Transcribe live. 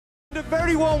A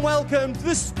very warm welcome to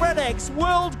the SpreadX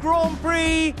World Grand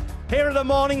Prix here at the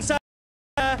Morning Centre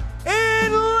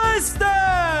in Leicester.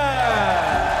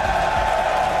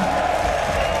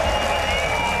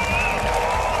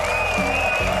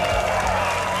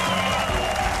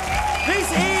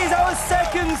 This is our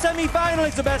second semi-final.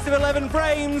 It's a best of 11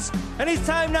 frames, and it's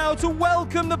time now to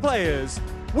welcome the players.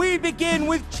 We begin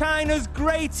with China's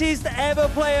greatest ever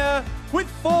player with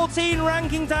 14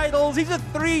 ranking titles. He's a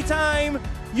three-time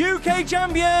UK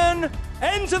champion.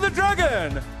 Enter the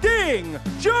Dragon, Ding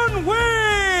Junhui!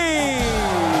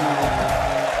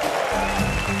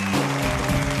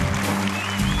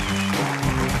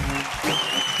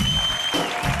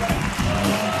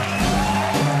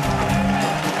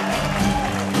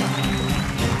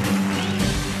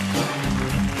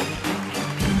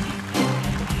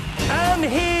 And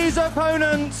his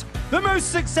opponent, the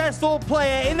most successful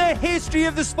player in the history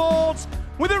of the sport,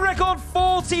 with a record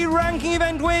 40 ranking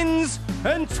event wins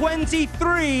and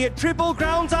 23 Triple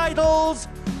Crown titles,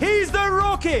 he's the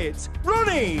Rocket,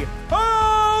 Ronnie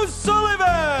O'Sullivan!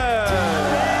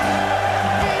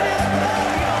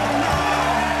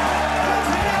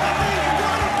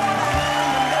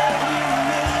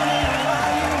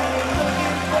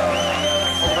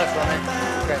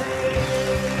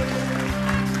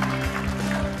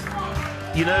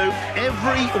 You know,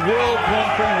 every World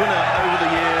Grand Prix winner over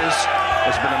the years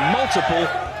has been a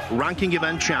multiple ranking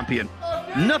event champion.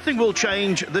 Nothing will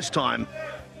change this time,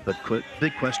 but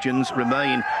big questions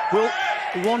remain. Will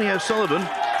Ronnie O'Sullivan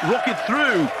rock it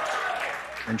through,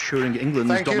 ensuring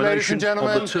England's domination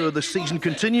of the tour this season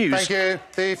continues? Thank you.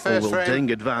 The first or will frame.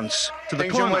 Ding advance to the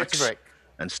Ding climax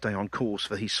and stay on course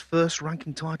for his first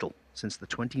ranking title since the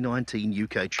 2019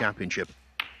 UK Championship?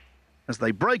 As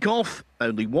they break off,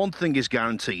 only one thing is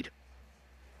guaranteed: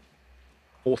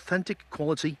 authentic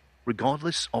quality,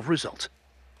 regardless of result.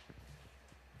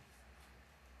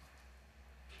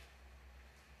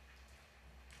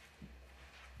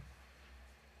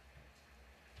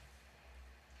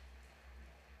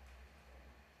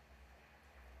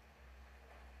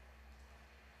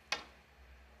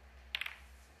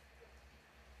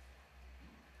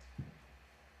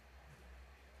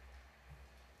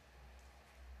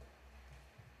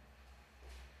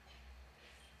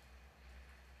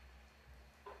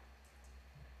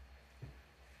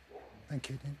 Thank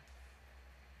you, Dean.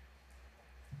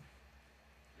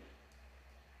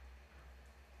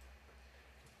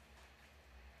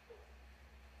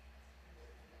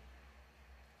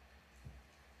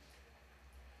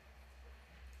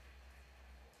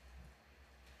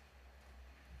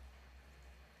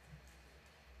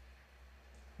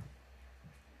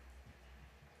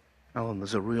 Alan,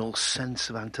 there's a real sense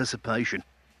of anticipation.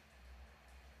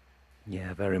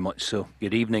 Yeah, very much so.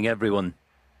 Good evening, everyone.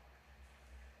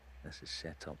 This is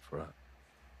set up for a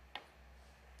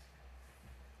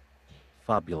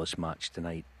fabulous match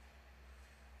tonight.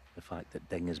 The fact that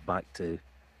Ding is back to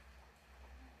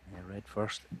red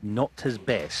first, not his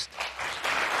best,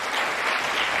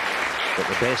 but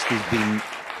the best he's been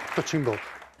Touching ball.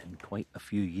 in quite a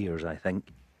few years, I think.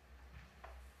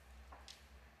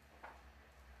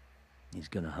 He's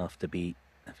going to have to be,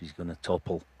 if he's going to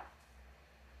topple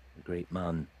the great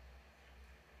man.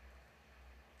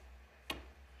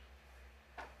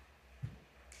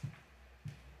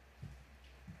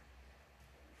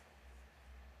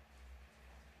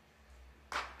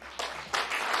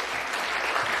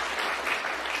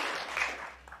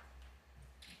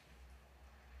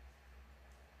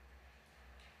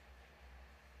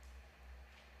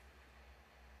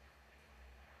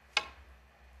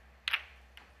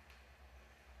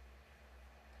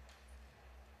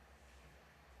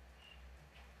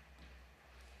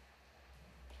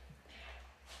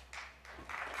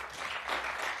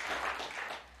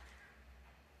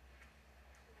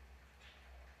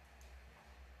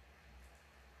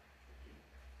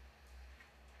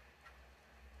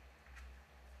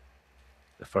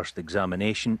 The first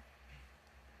examination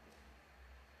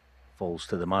falls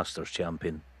to the Masters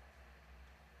champion.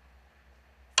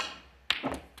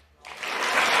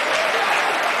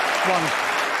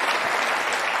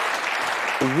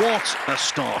 What a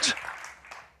start.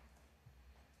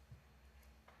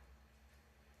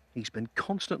 He's been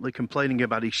constantly complaining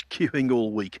about his cueing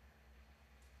all week.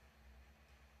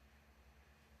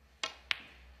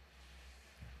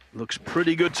 Looks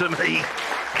pretty good to me.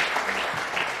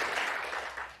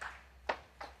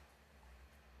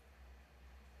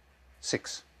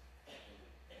 Six.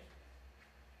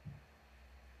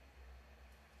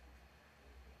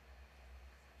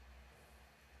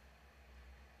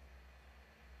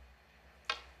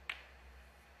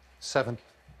 Seven.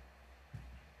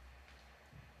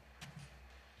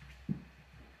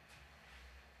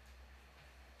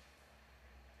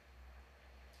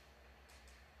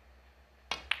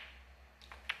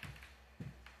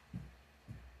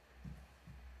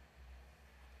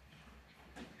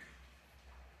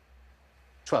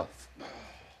 12.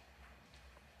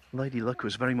 Lady Luck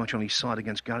was very much on his side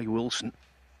against Gary Wilson.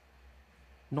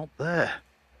 Not there.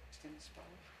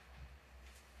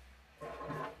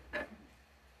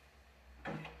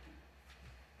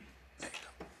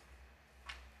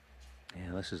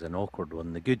 Yeah, this is an awkward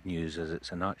one. The good news is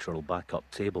it's a natural backup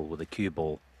table with a cue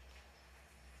ball.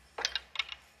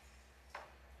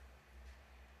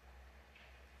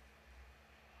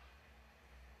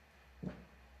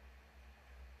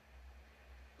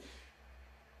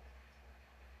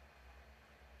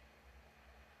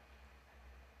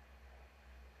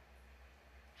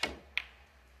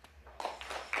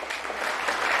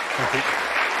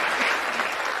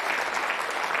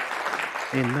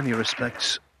 In many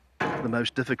respects, the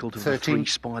most difficult of the 13. three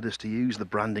spiders to use, the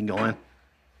branding iron.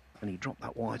 And he dropped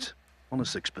that white on a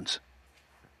sixpence.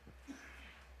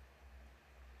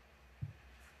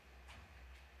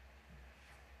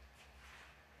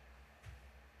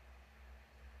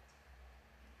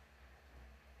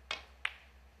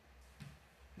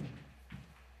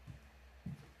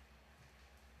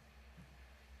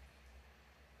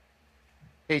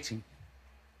 $18.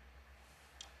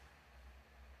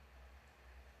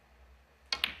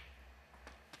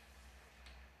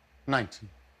 $19.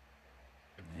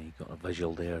 Yeah, you got a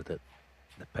visual there that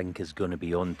the pink is going to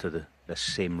be on to the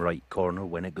same right corner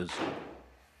when it goes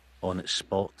on its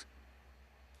spot.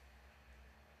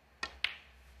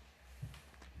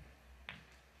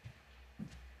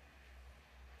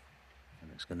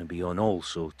 And it's going to be on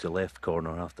also to left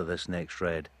corner after this next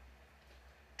red.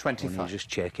 25. Ronnie just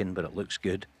checking, but it looks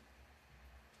good.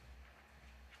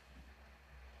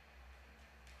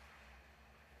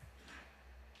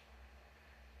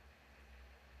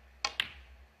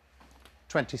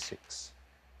 $26.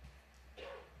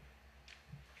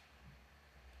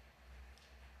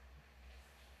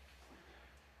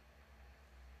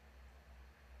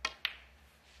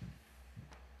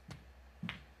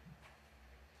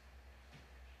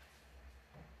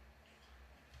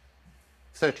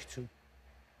 $32.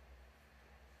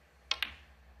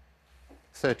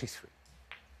 $33.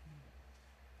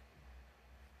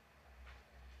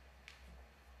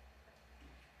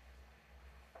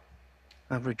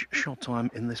 Average shot time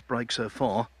in this break so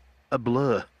far, a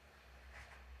blur.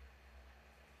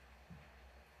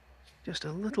 Just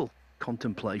a little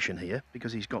contemplation here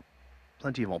because he's got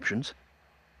plenty of options.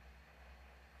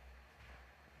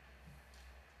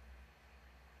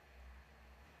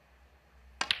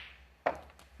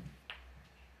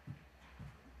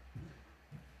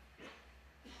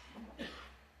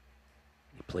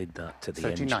 He played that to the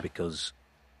 39. inch because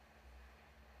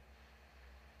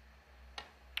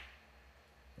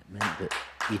it meant that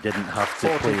he didn't have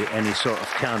to 40. play any sort of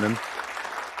cannon.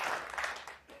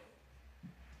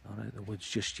 Not out of the woods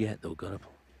just yet, though. Got to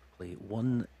play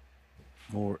one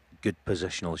more good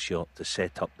positional shot to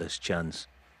set up this chance.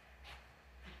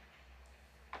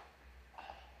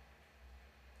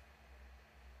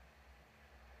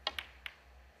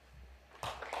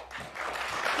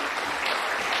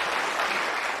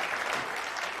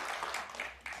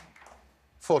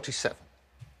 $47.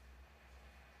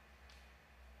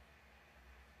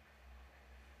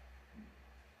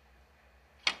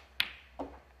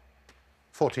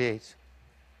 $48.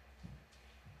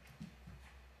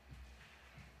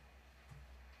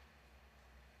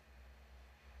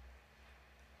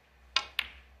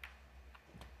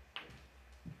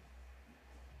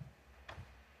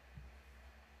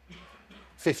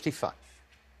 $55.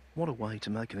 What a way to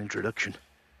make an introduction.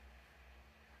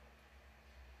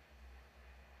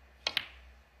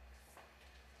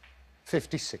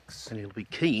 $56. And he'll be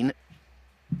keen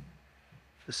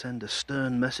to send a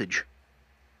stern message.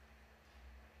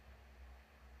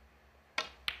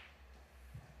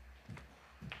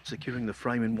 Securing the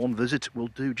frame in one visit will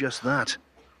do just that.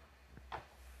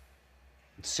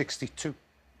 62.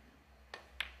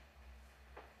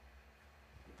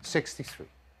 63.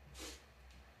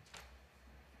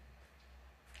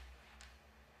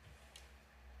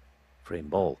 Frame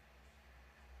ball.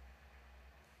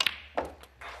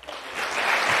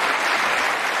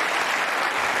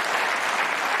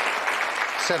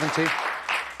 $70.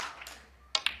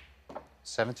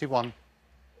 $71.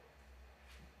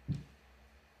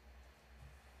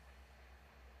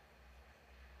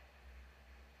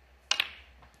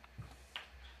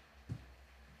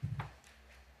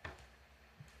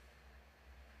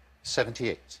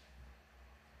 $78.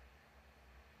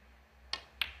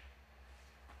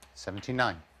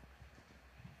 $79.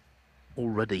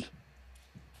 Already.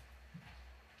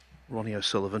 Ronnie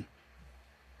O'Sullivan.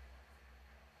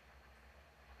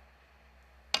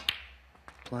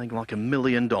 Playing like $1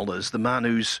 million. The man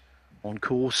who's on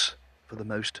course for the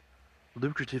most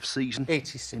lucrative season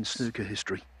 86. in snooker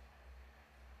history.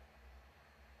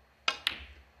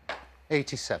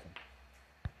 87.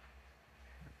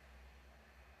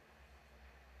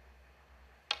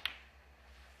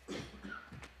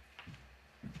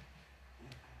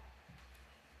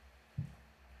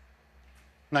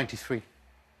 $93.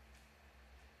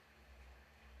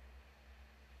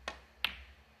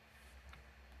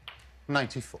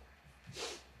 94.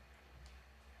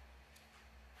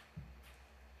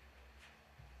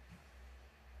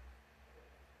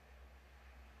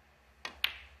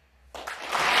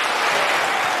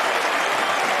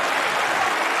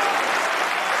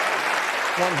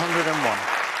 101.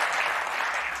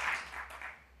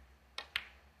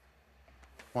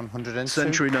 102.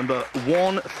 Century number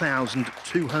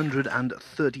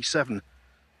 1,237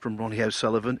 from Ronnie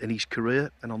O'Sullivan in his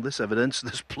career, and on this evidence,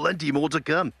 there's plenty more to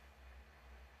come.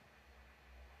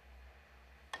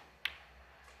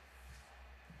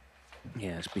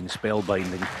 Yeah, it's been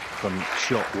spellbinding from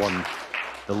shot one.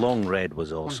 The long red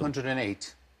was awesome.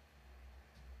 108.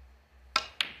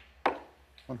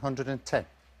 110.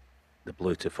 The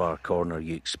blue to far corner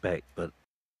you expect, but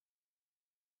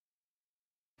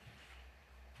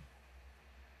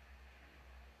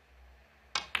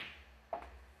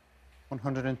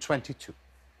 122.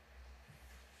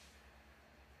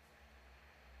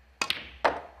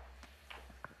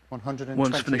 120.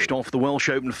 Once finished off the Welsh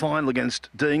Open final against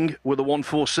Ding with a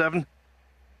 147.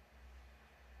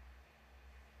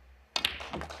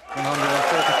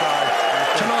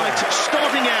 135. Tonight,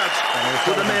 starting out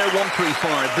with a mere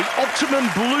 135, the optimum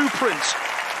blueprint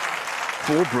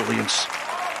for brilliance.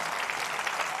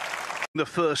 The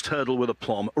first hurdle with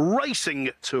aplomb,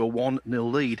 racing to a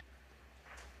 1-0 lead.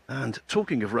 And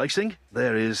talking of racing,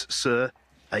 there is Sir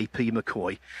A.P.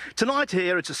 McCoy. Tonight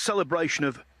here, it's a celebration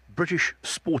of British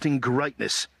sporting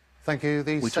greatness. Thank you.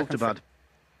 We talked about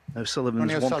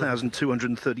O'Sullivan's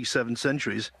 1,237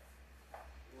 centuries.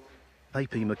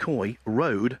 A.P. McCoy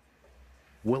rode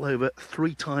well over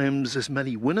 3 times as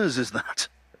many winners as that.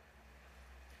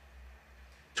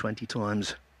 20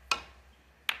 times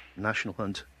National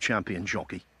Hunt champion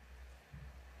jockey.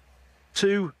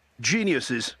 2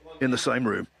 geniuses in the same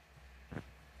room.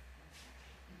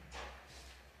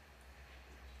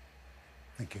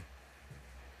 Thank you.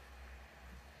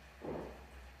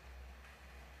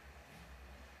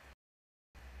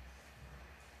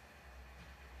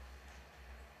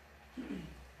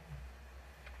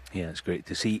 yeah, it's great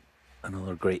to see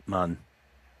another great man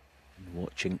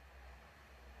watching.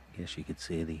 Yes, you could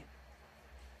say the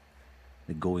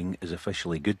going is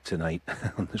officially good tonight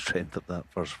on the strength of that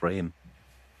first frame.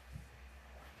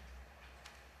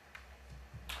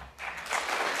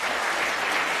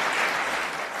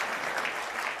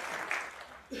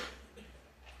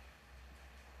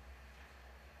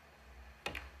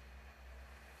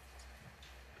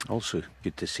 Also,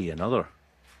 good to see another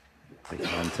great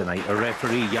man tonight. A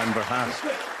referee, Jan Verhaas.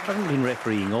 Hasn't been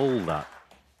refereeing all that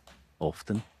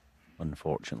often,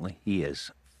 unfortunately. He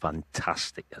is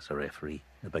fantastic as a referee,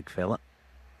 the big fella.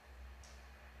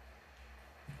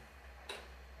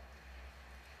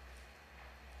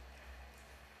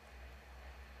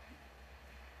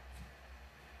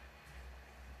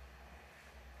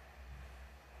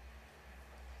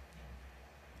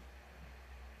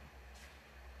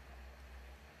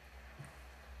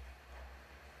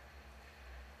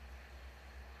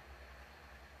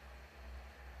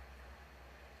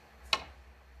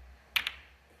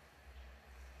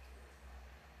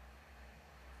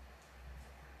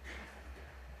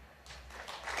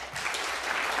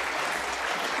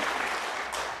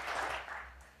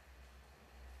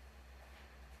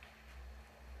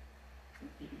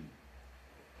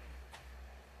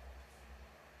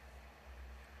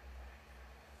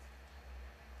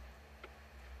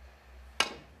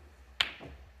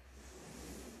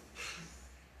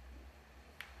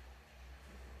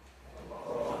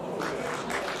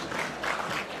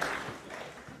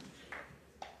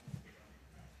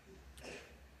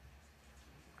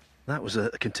 That was a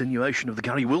continuation of the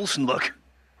Gary Wilson look.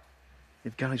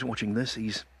 If Gary's watching this,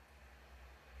 he's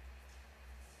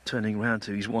turning round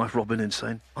to his wife Robin and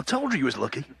saying, "I told you he was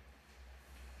lucky."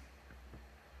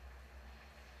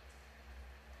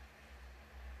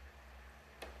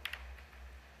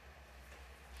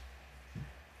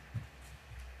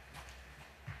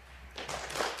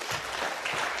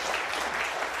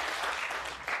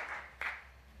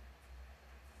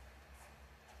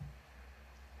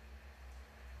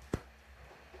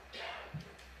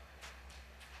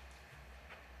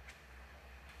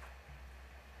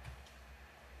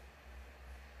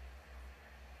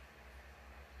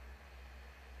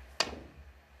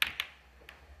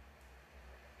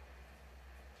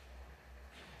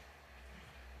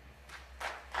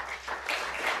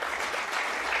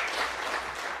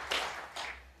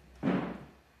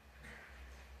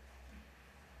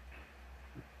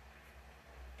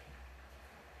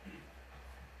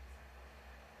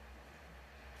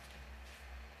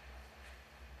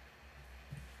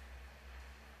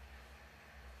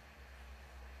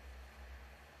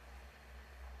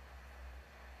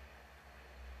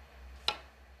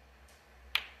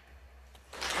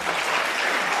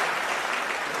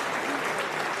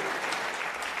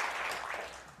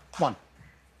 1.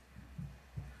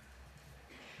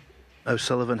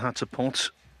 O'Sullivan had to pot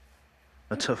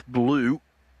a tough blue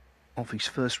off his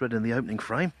first red in the opening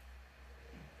frame.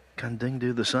 Can Ding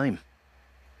do the same?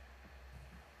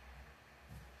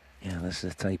 Yeah, this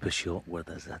is the type of shot where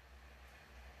there's a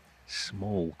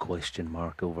small question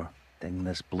mark over Ding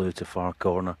this blue to far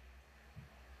corner.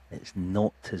 It's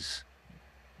not his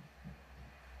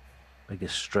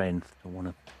biggest strength. Don't want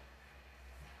to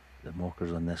the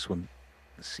markers on this one.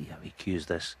 Let's see how he cues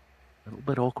this. A little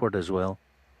bit awkward as well.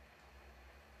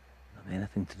 Not have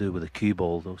anything to do with the cue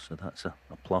ball though, so that's a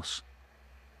plus.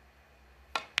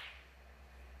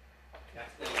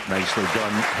 Nicely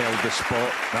done, held the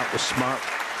spot. That was smart.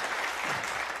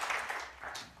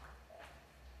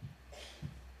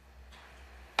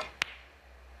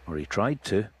 Or he tried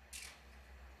to.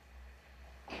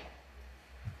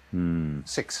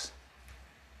 6.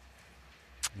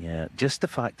 Yeah, just the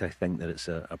fact I think that it's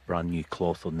a brand new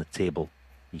cloth on the table.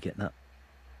 You get that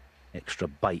extra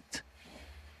bite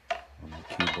on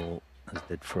the cue ball as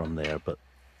did from there, but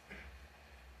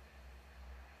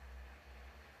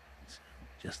it's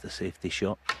just a safety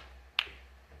shot.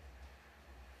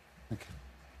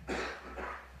 Okay.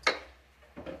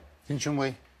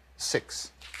 Junhui,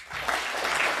 6.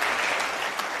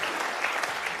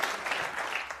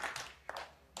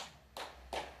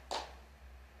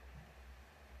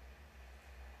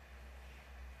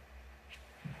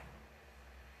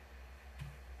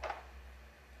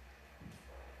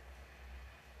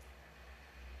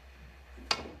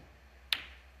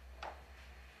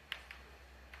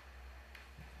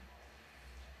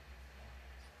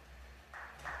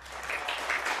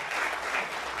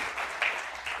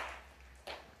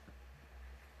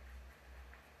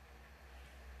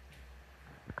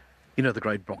 You know, the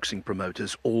great boxing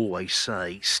promoters always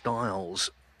say styles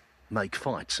make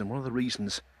fights, and one of the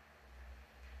reasons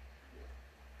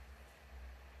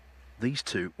these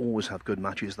two always have good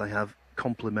matches, they have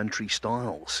complementary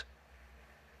styles.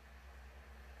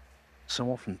 So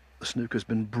often the snooker's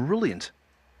been brilliant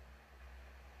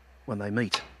when they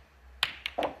meet.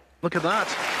 Look at that.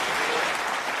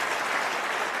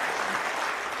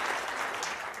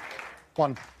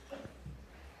 1.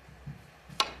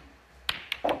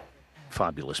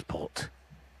 Fabulous pot.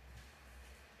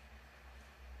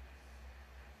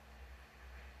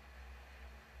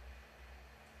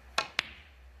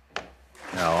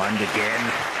 Oh, and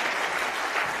again.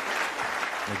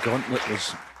 The gauntlet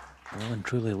was well and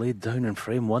truly laid down in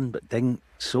frame one, but Ding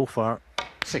so far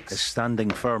 6. is standing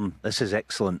firm. This is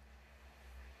excellent.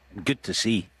 Good to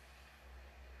see.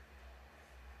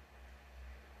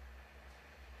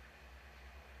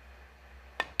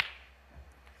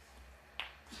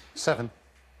 Seven.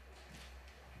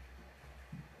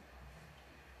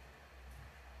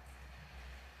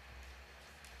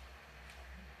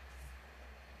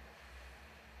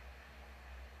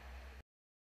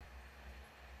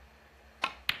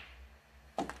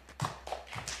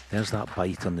 There's that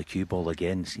bite on the cue ball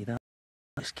again. See that?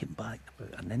 Just came back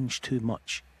about an inch too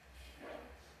much.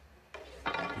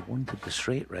 He wanted the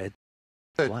straight red.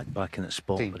 Black back in its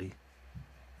spot, but he's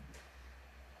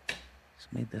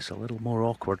made this a little more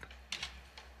awkward.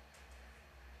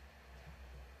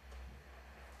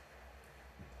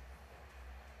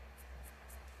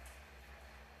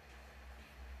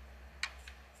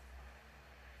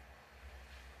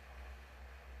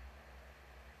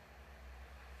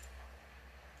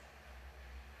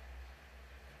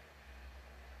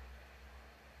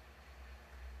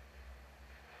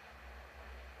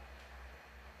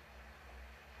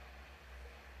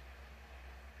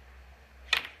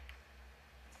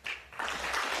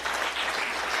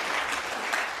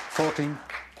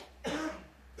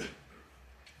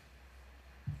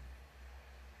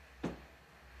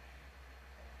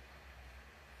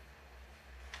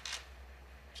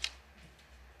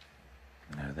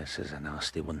 Now this is a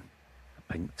nasty one.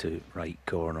 A pink to right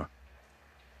corner.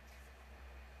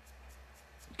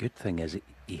 Good thing is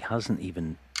he hasn't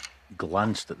even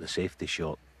glanced at the safety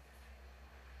shot.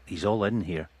 He's all in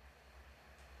here.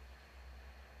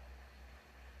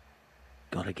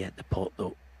 Gotta get the pot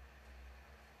though.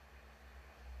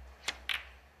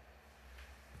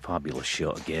 Fabulous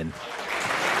shot again.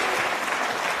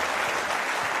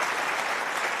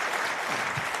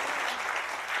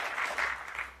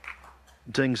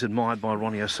 Ding's admired by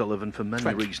Ronnie O'Sullivan for many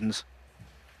 20. reasons.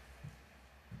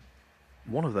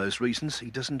 One of those reasons,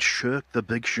 he doesn't shirk the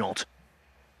big shot.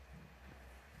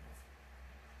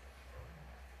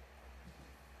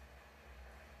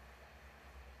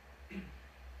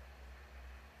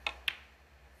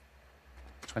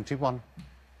 $21.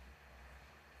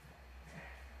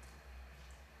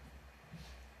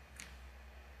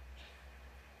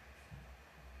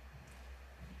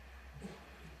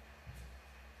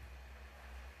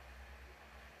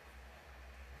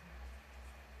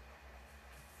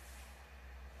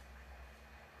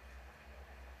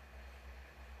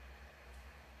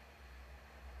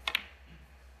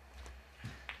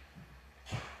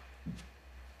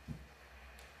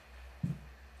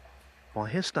 by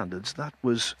his standards, that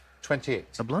was 28.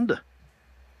 a blunder,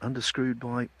 underscrewed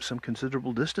by some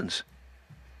considerable distance.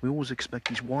 We always expect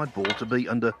his wide ball to be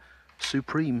under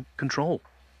supreme control.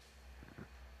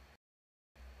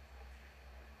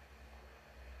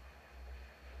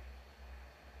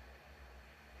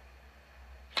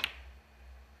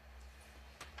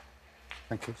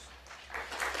 Thank you.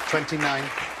 29.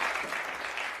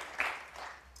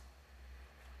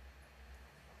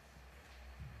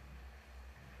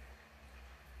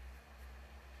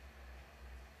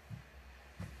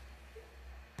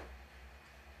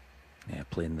 Yeah,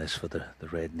 playing this for the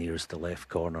red nearest the left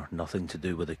corner. Nothing to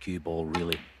do with the cue ball,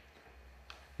 really.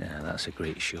 Yeah, that's a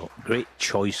great shot. Great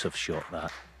choice of shot,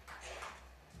 that.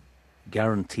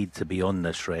 Guaranteed to be on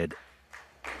this red.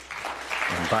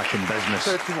 And back in business.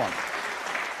 31.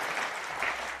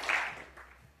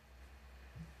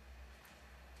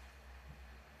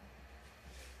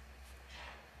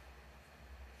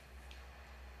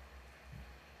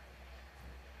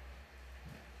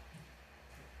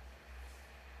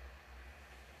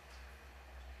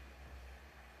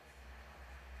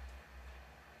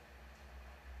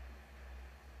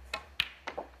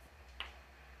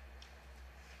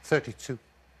 $32.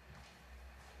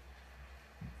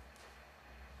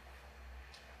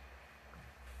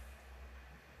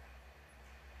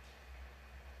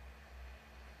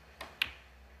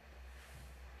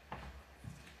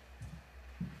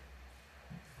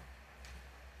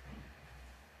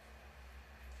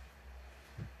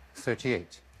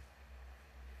 $38.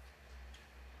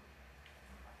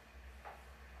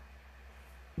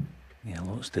 Yeah,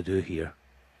 lots to do here.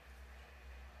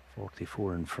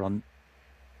 44 in front.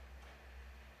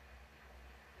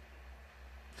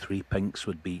 3 pinks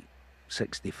would be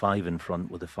 65 in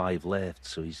front with the 5 left,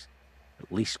 so he's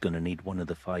at least going to need one of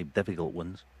the 5 difficult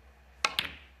ones.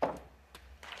 Yeah,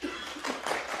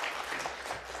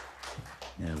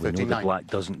 we know the black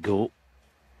doesn't go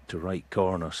to right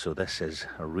corner, so this is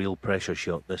a real pressure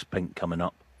shot, this pink coming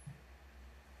up.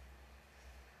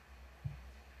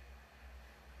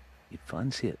 You'd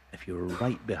fancy it if you were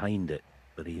right behind it,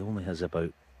 but he only has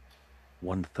about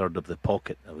 1/3 of the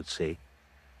pocket, I would say.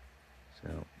 So,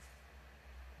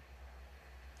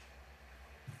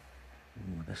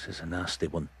 ooh, this is a nasty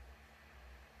one.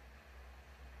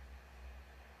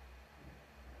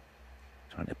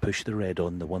 Trying to push the red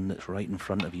on, the one that's right in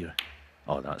front of you.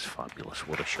 Oh, that's fabulous.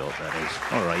 What a shot that is.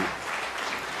 All right.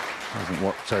 Hasn't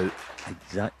worked out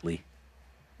exactly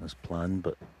as planned,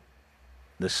 but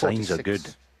the signs 46. are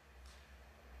good.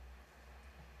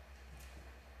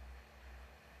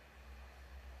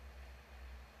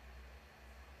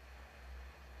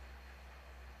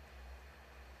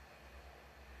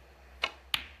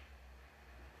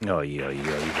 Oh, yeah,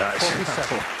 that's...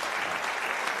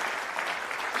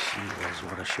 Jeez,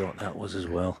 what a shot that was as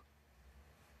well.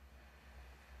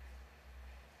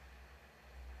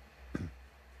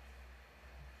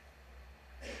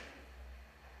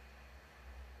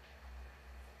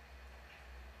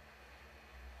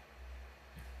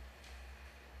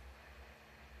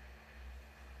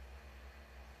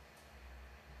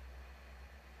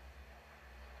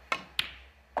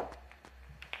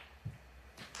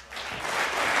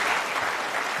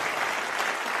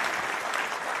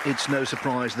 It's no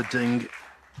surprise the Ding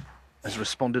has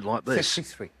responded like this.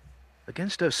 53.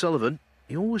 Against O'Sullivan,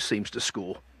 he always seems to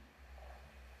score.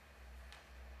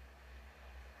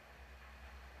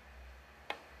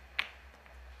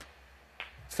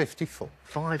 $54.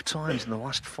 5 times in the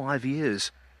last 5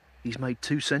 years, he's made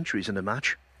 2 centuries in a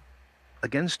match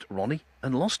against Ronnie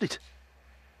and lost it.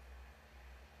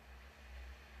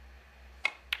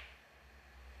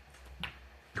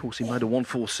 Of course, he made a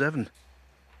 147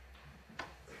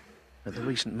 at the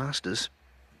recent Masters.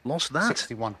 Lost that.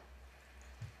 61.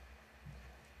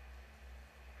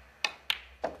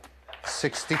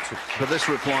 62. But this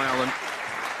reply, Alan,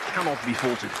 cannot be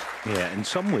faulted. Yeah, in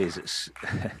some ways it's...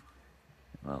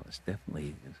 well, it's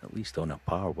definitely at least on a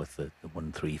par with the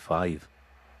 135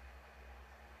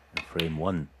 in frame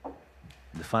 1.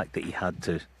 The fact that he had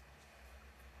to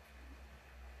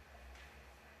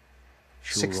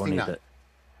show 69. Ronnie that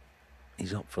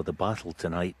he's up for the battle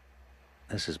tonight.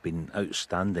 This has been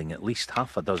outstanding. At least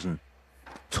half a dozen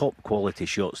top quality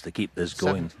shots to keep this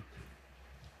going.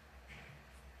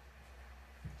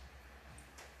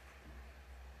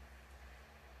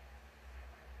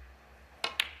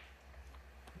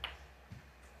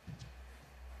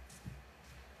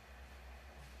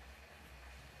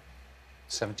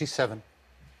 70. $77.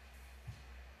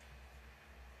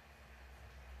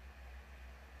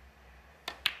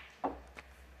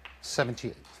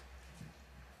 $78.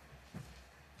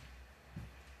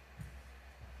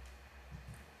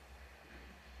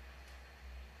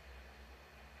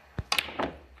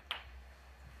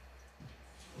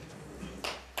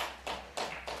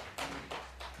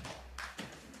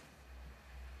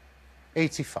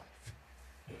 85.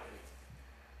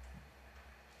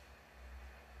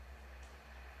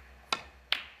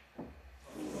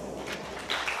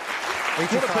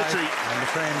 What a pity. And the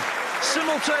frame.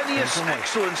 Simultaneous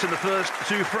excellence in the first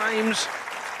two frames.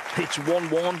 It's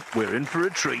 1-1. We're in for a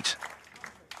treat.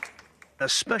 A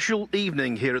special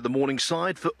evening here at the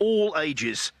Morningside for all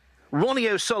ages. Ronnie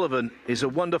O'Sullivan is a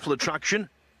wonderful attraction,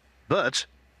 but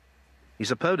his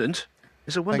opponent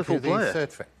is a wonderful Thank you, the player.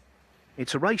 third frame.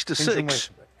 It's a race to Junhui 6,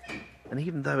 to break. and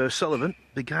even though O'Sullivan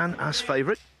began as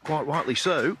favourite, quite rightly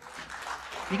so,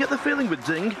 you get the feeling with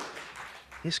Ding,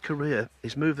 his career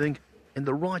is moving in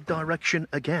the right direction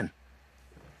again.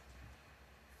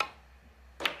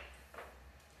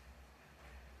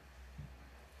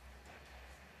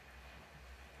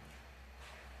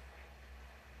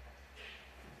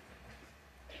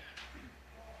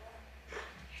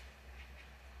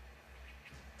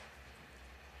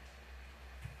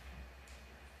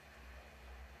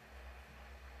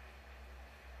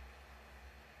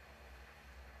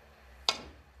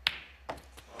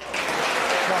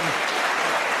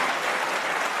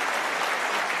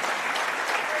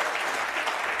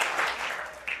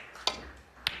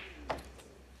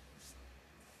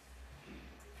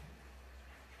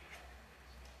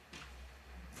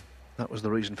 That was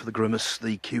the reason for the grimace.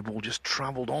 The cue ball just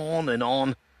travelled on and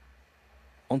on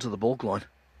onto the baulk line.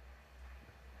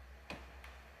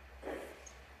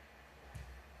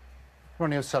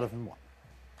 Ronnie O'Sullivan 1.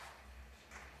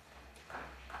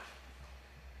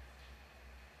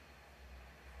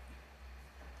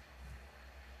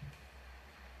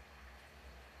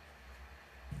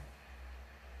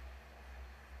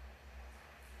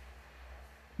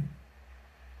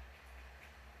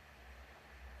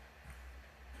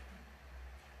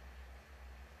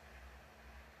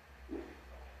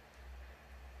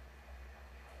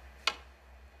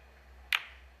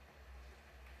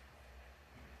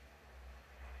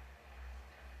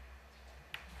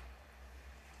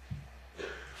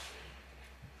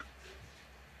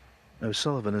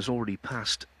 O'Sullivan has already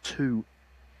passed 2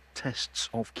 tests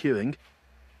of queuing.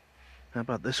 How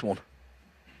about this one?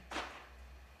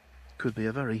 Could be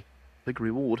a very big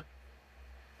reward.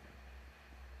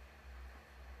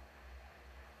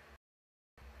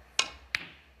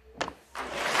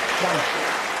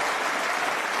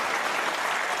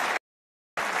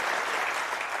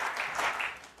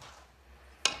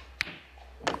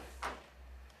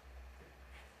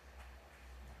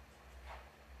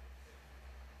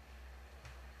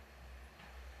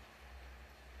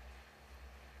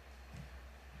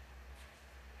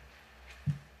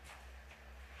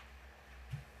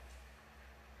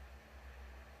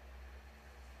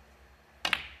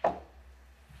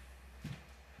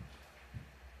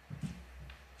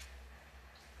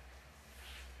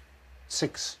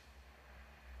 Six.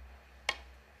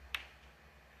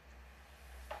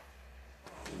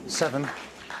 7.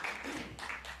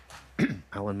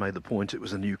 Alan made the point it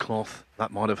was a new cloth. That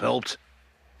might have helped.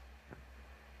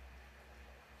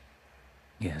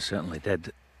 Yeah, certainly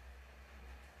did.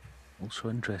 Also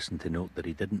interesting to note that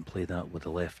he didn't play that with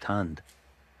the left hand.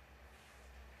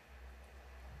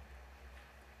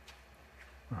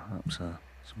 Perhaps a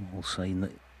small sign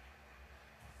that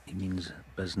he means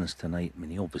business tonight. I mean,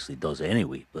 he obviously does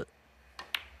anyway, but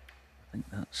I think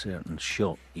that certain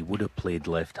shot he would have played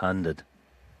left-handed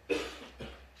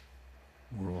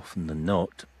more often than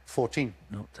not. 14.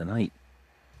 Not tonight.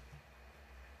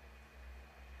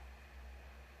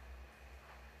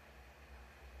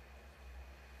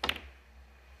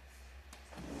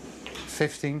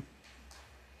 $15.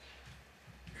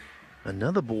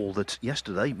 Another ball that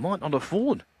yesterday might not have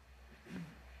fallen.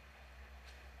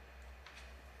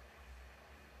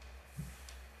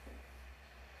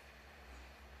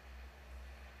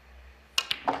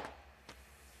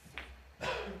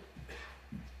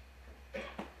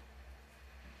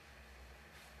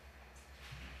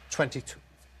 $22.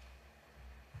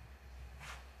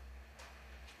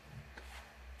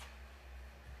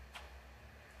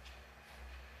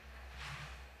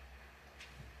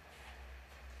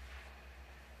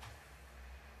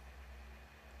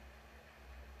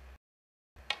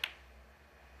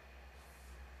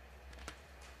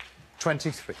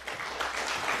 $23.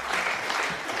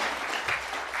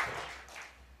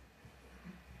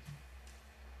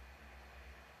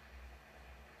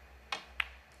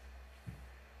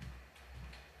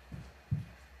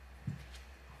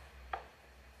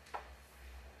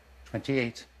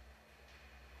 $28.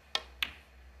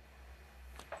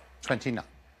 $29.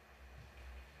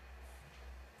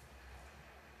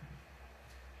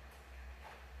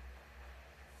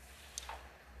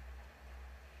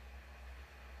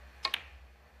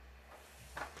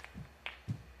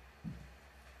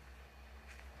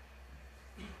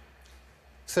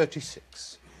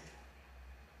 36.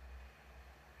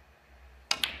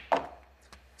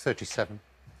 37.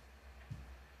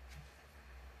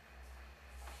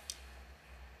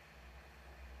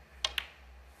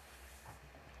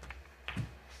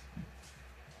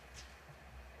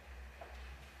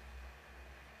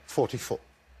 44.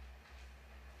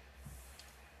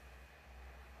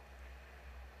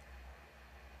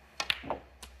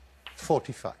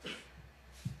 45.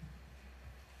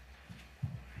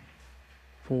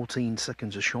 14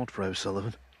 seconds a shot for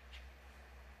O'Sullivan.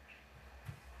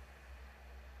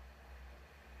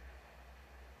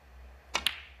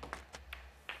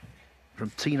 From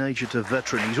teenager to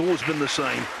veteran, he's always been the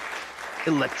same.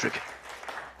 Electric.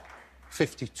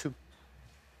 52.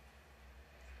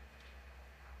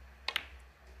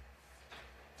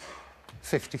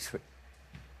 53.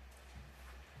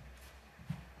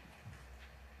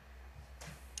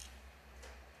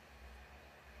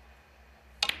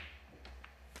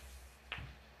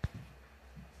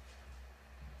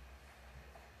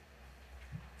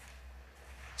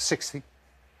 60.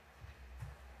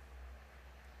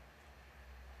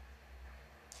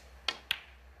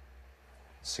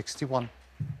 61.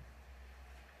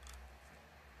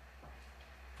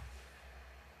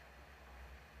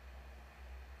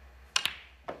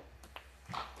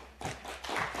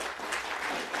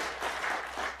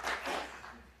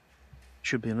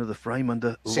 'Should be another frame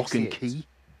under lock and 68. key.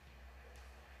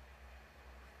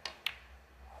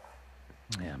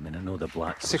 Yeah, I mean, I know the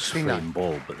black was 69. frame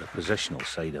ball, but the positional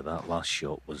side of that last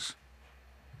shot was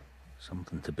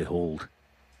something to behold.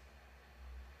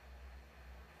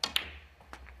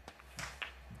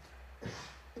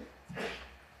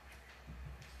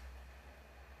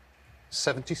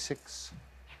 $76.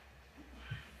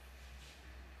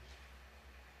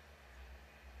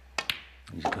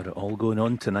 He's got it all going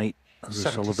on tonight, as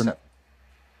O'Sullivan. 77.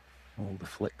 All the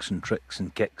flicks and tricks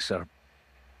and kicks are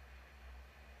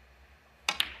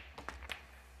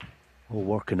all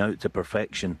working out to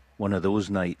perfection. One of those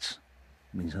nights.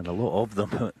 I mean, he's had a lot of them,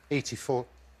 but 84.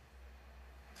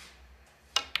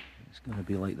 it's going to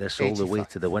be like this all the way 85.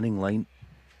 to the winning line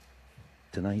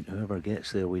tonight. Whoever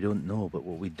gets there, we don't know. But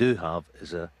what we do have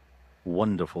is a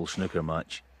wonderful snooker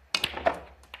match.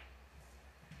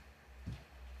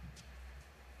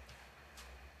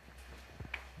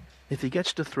 If he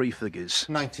gets to three figures,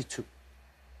 92.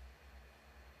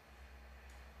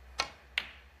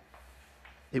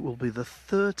 it will be the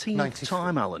 13th 93.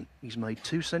 time, Alan, he's made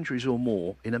 2 centuries or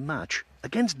more in a match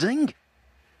against Ding.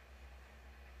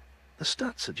 The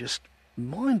stats are just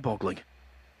mind-boggling.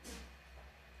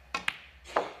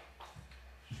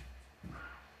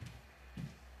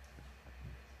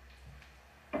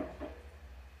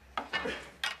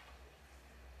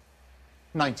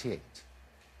 $98.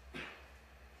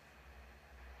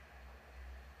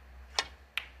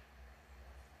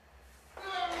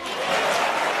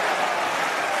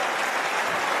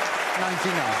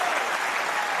 99.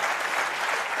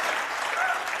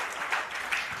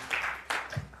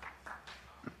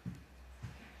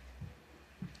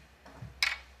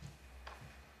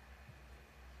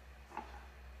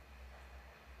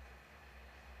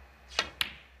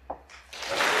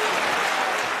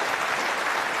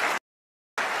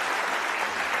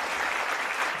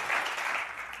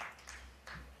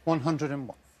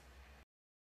 $101.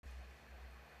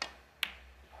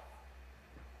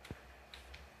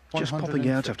 Just popping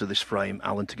out after this frame,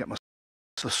 Alan, to get my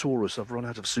thesaurus. I've run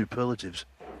out of superlatives.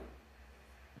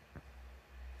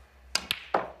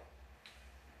 I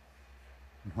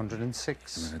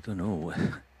 106. mean, I don't know.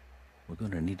 We're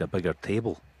going to need a bigger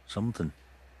table, something,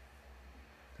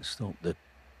 to stop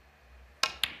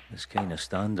this kind of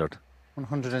standard.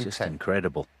 110. Just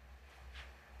incredible.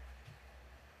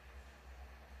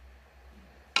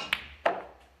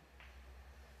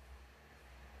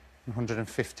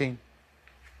 $115.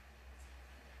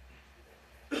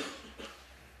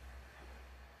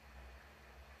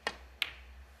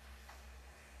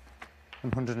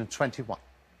 121.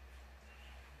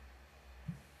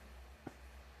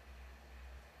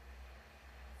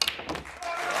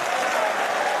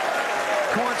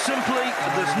 Quite simply,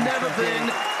 there's never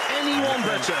been anyone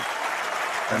better.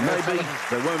 And maybe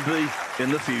there won't be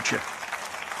in the future.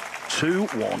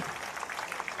 2-1.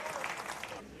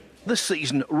 This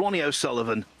season, Ronnie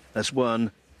O'Sullivan has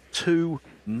won 2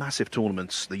 massive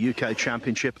tournaments, the UK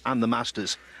Championship and the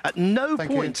Masters. At no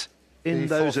Thank you. point in The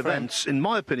those fourth frame. events, in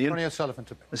my opinion, Ronnie O'Sullivan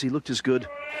to has he looked as good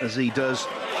as he does so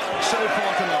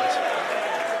far tonight.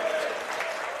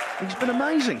 He's been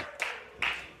amazing.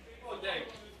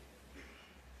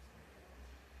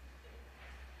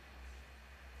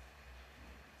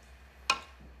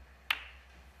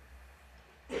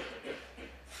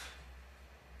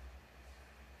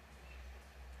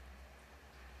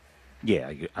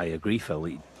 Yeah, I agree, Phil.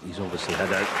 He's obviously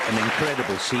had an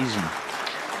incredible season,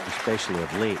 especially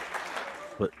of late.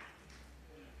 But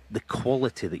the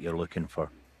quality that you're looking for,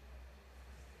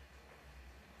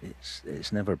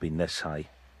 it's never been this high.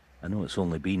 I know it's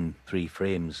only been 3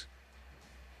 frames,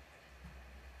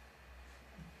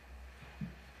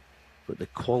 but the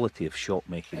quality of shot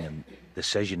making and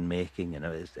decision making, and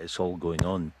it's all going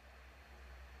on.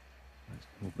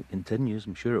 I hope it continues.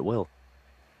 I'm sure it will.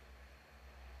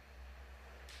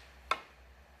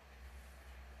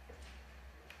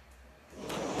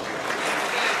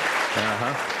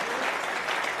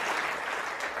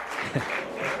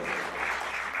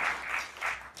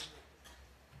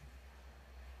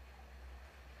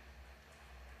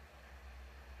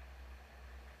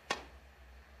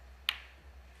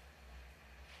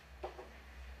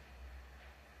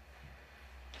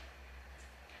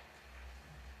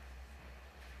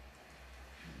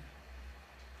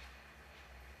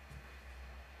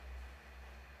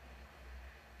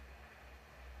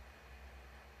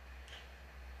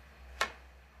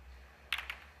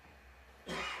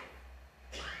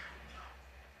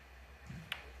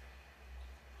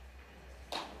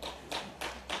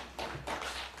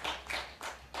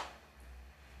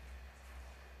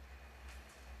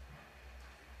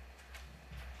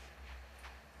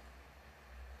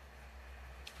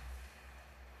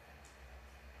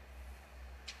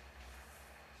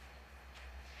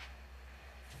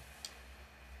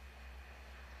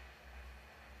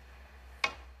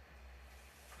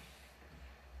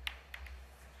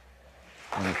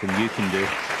 Anything you can do.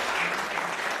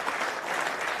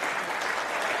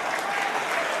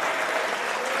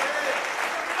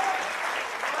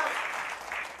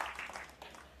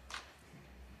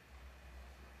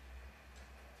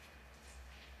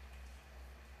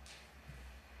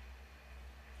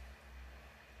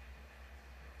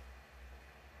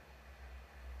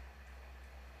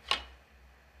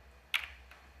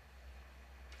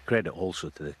 Credit also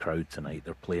to the crowd tonight.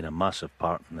 They're playing a massive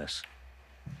part in this.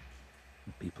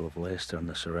 The people of Leicester and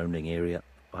the surrounding area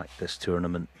back this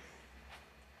tournament.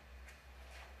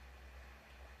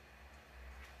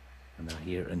 And they're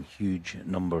here in huge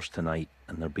numbers tonight,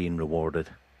 and they're being rewarded.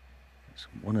 It's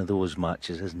one of those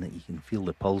matches, isn't it? You can feel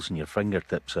the pulse in your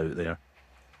fingertips out there.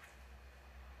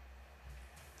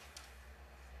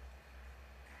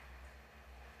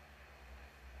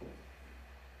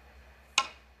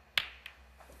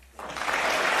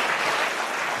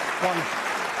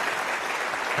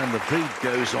 And the beat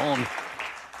goes on.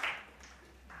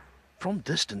 From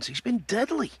distance, he's been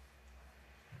deadly.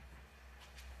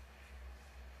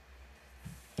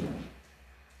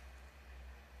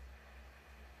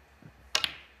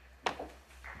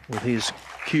 With his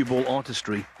cue ball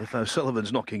artistry, if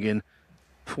O'Sullivan's knocking in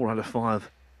 4 out of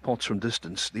 5 pots from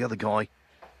distance, the other guy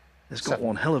has got 7.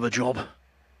 one hell of a job.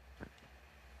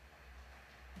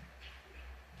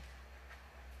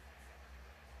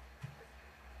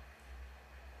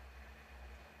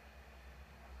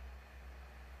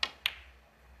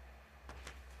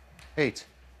 Eight.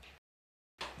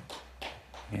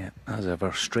 Yeah, as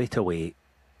ever, straight away,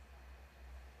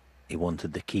 he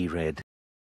wanted the key red.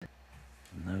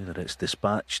 Now that it's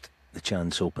dispatched, the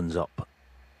chance opens up.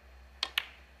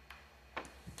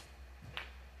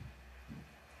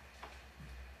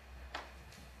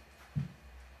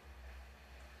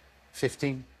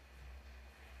 $15.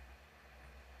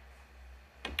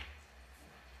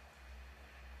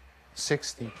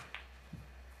 60.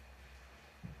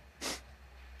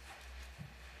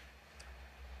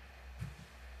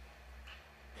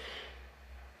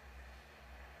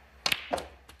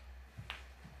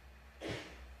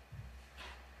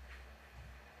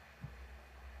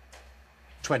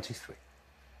 23.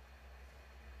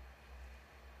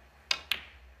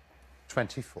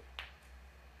 24.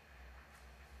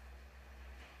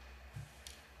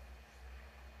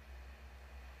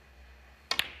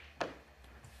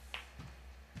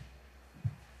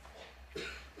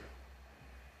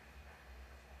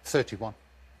 31.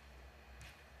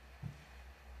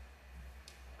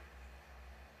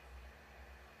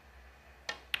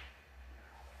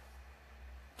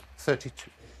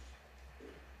 32.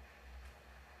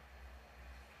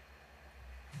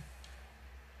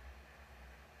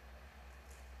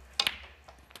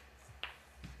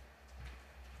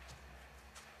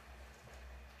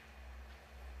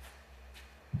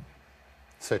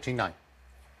 39.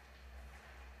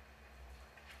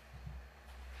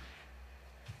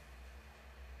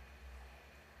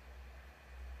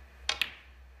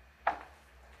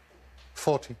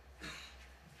 40.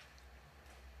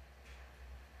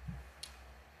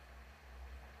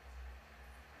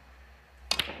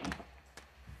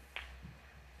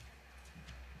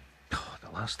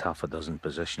 last half a dozen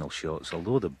positional shots,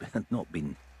 although they've not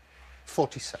been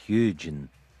 47. huge in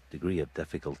degree of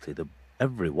difficulty,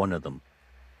 every one of them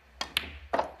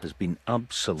has been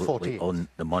absolutely 48. on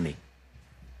the money.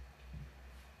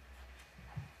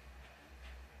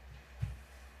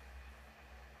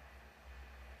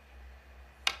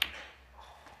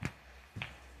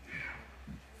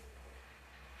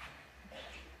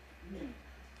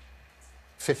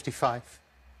 $55.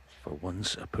 For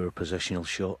once, a poor positional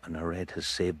shot and a red has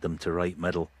saved them to right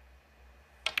middle.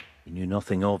 He knew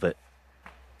nothing of it.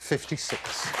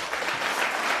 56.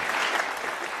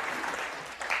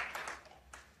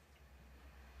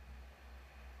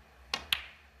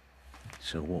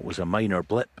 So what was a minor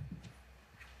blip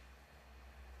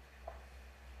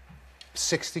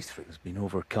 63. has been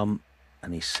overcome,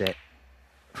 and he's set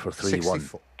for 3-1.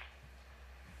 64.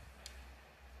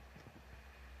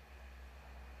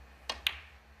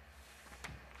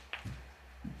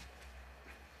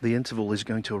 The interval is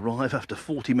going to arrive after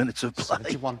 40 minutes of play.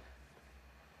 71.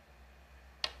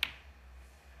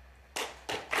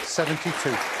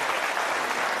 72.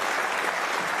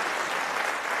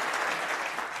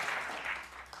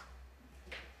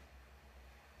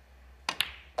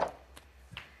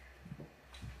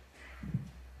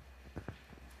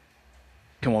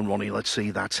 Come on, Ronnie, let's see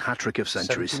that hat-trick of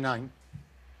centuries. 79.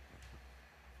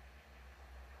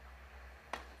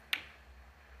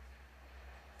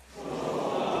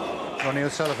 Ronnie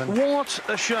O'Sullivan. What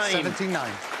a shame.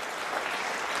 79.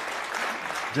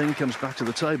 Ding comes back to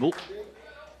the table,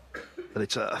 but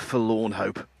it's a forlorn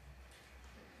hope.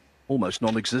 Almost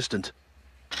non-existent.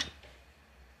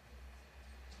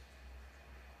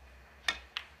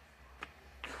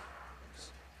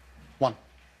 One.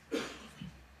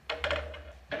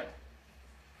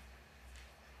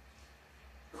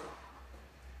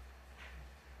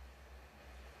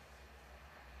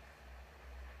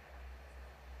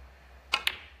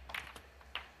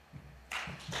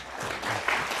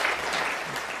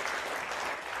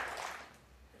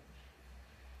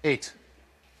 Eight.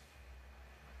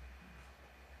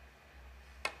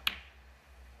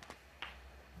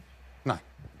 Nine.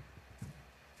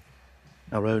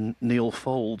 Our own Neil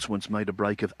Folds once made a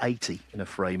break of 80 in a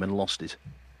frame and lost it.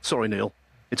 Sorry, Neil.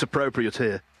 It's appropriate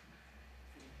here.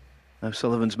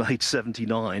 O'Sullivan's made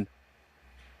 79.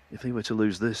 If he were to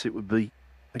lose this, it would be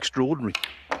extraordinary.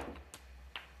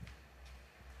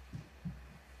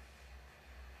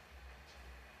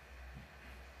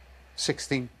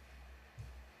 $16.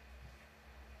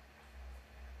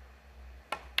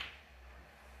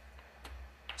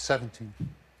 17.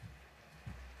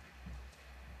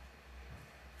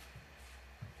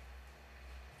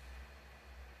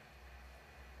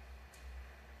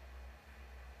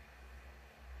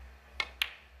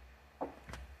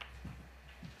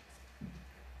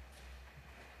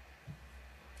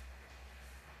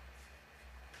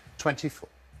 24.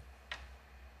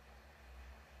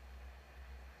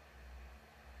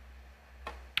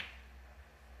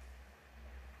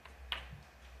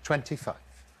 25.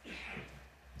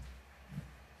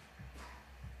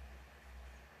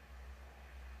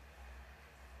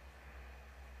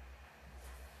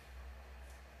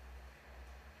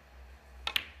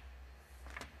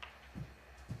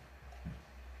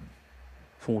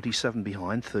 47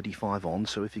 behind, 35 on,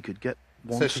 so if he could get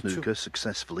one 32. snooker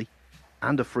successfully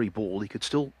and a free ball, he could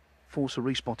still force a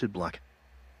respotted black.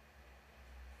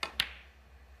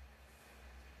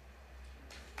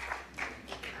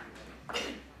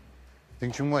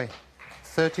 Junhui,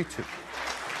 32.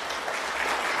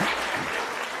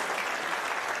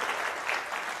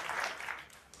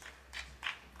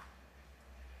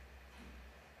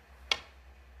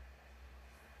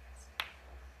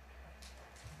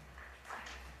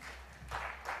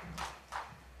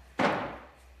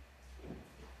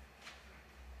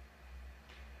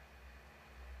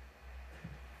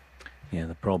 Yeah,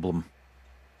 the problem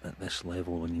at this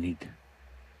level, when you need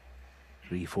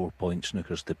 3-4 point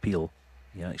snookers to peel,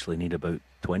 you actually need about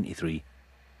 23.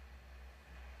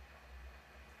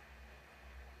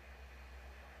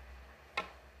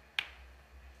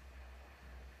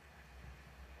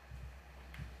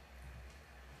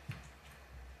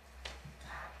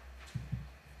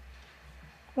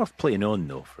 Worth playing on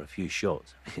though for a few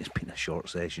shots. It's been a short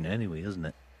session anyway, isn't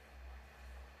it?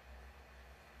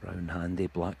 Brown handy,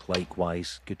 black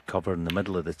likewise. Good cover in the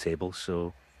middle of the table,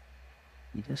 so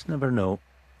you just never know.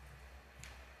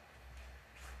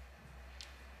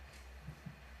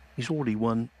 He's already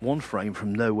won one frame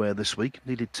from nowhere this week.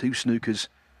 Needed 2 snookers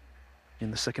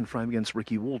in the second frame against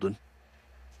Ricky Walden.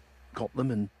 Got them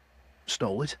and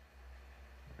stole it.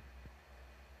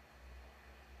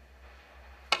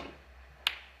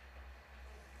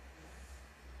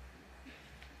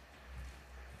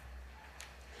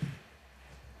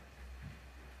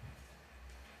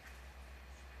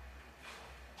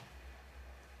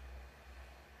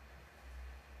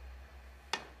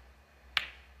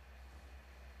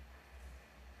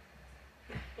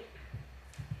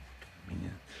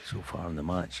 so far in the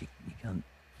match, you can't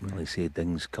really say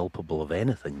Ding's culpable of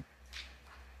anything.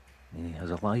 I mean, he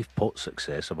has a live pot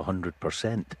success of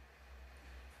 100%.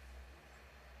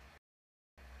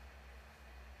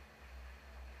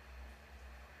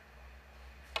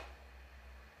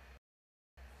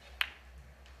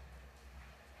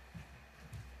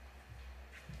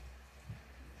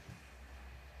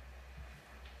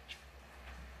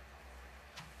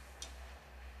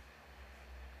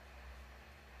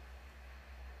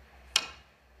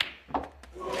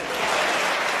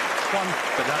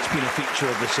 But that's been a feature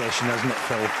of the session, hasn't it,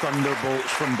 Phil? Thunderbolts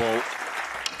from Bolt,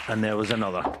 and there was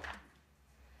another.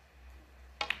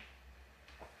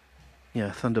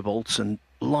 Yeah, thunderbolts and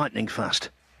lightning fast.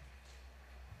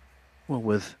 Well,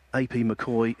 with AP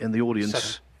McCoy in the audience,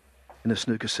 7. in a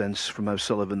snooker sense, from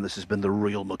O'Sullivan, this has been the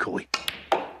real McCoy.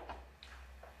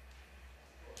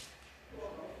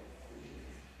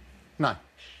 9.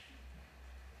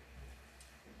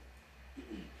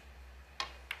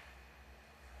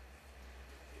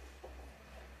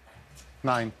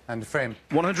 Nine and frame.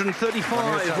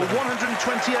 135 for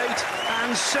 128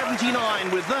 and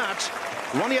 79. With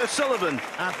that, Ronnie O'Sullivan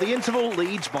at the interval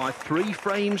leads by 3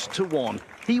 frames to 1.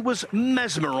 He was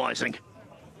mesmerising.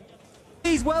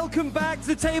 Please welcome back to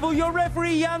the table your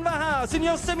referee Jan Verhaas and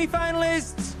your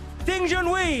semi-finalists Ding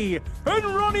Junhui and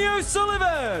Ronnie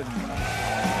O'Sullivan.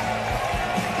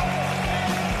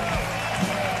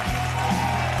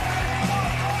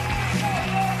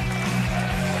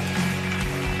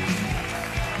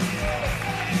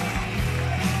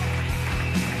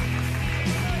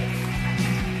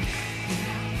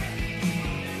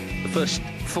 First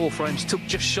 4 frames took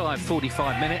just shy of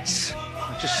 45 minutes.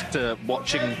 Just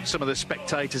watching some of the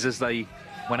spectators as they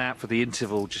went out for the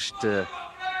interval, just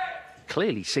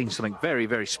clearly seen something very,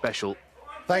 very special.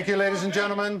 Thank you, ladies and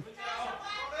gentlemen.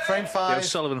 Frame 5. The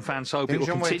O'Sullivan fans hope it will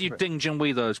continue. Ding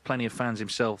Junhui, though, has plenty of fans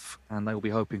himself, and they will be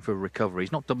hoping for a recovery.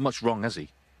 He's not done much wrong, has he?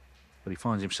 But he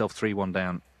finds himself 3-1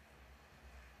 down.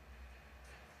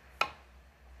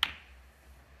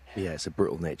 Yeah, it's a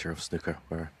brutal nature of snooker,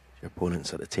 where your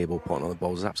opponent's at the table potting on the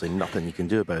balls. There's absolutely nothing you can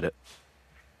do about it.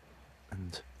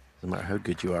 And no matter how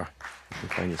good you are, you can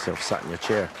find yourself sat in your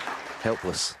chair,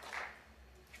 helpless.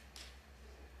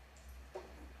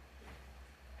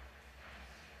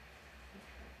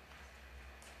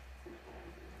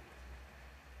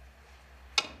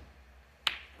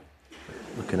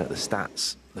 Looking at the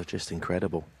stats, they're just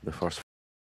incredible. The first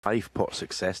 5 pot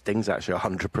success, Ding's actually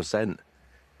 100%.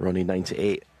 Ronnie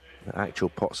 98. The actual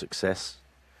pot success,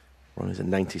 Ronnie's at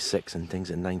 96 and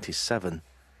Ding's at 97.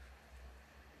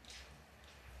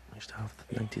 Managed to have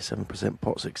 97%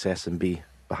 pot success and be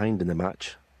behind in the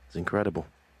match. It's incredible.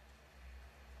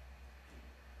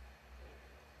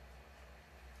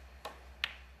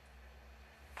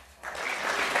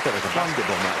 It's like a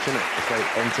basketball match, isn't it? It's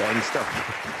like end-to-end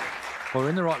stuff. Well, we're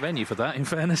in the right venue for that, in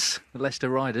fairness, the Leicester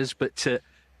Riders. But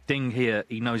Ding here,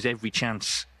 he knows every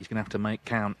chance he's going to have to make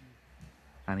count.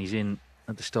 And he's in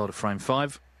at the start of frame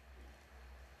 5.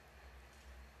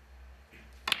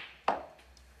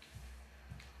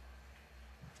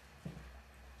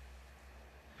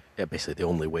 Yeah, basically the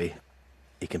only way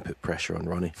he can put pressure on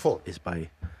Ronnie 4 is by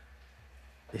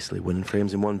basically winning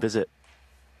frames in one visit.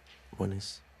 When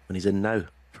he's in now,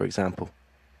 for example.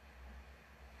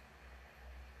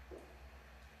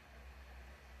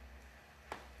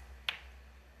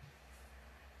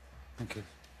 Thank you.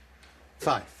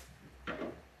 5.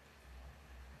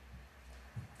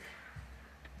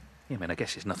 Yeah, I mean, I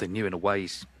guess it's nothing new in a way.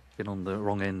 He's been on the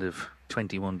wrong end of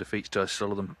 21 defeats to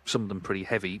some of them pretty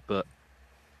heavy, but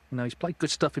you know, he's played good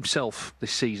stuff himself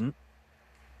this season.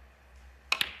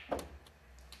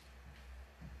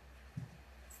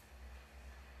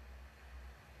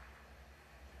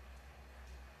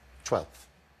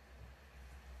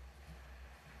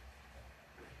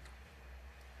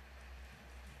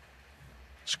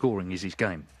 Scoring is his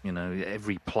game. You know,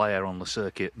 every player on the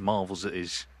circuit marvels at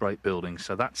his break building.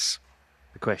 So that's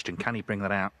the question. Can he bring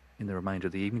that out in the remainder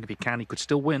of the evening? If he can, he could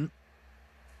still win.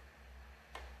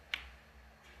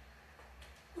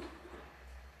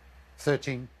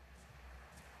 13.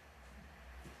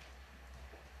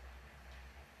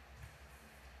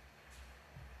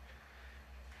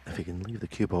 If he can leave the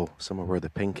cue ball somewhere where the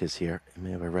pink is here, he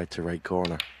may have a red to right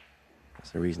corner.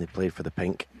 That's the reason he played for the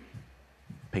pink.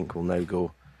 Pink will now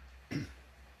go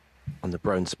on the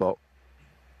brown spot.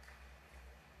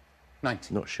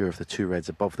 19. Not sure if the 2 reds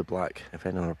above the black, if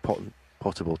any are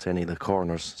potable to any of the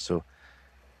corners. So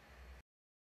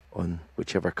on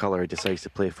whichever colour he decides to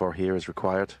play for here is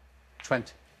required.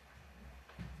 20.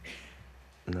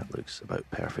 And that looks about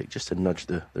perfect, just to nudge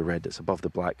the red that's above the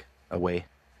black away.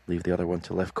 Leave the other one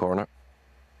to left corner.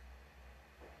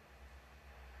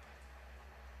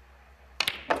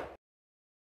 I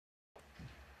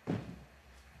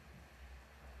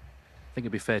think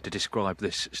it'd be fair to describe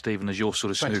this, Stephen, as your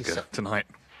sort of snooker tonight.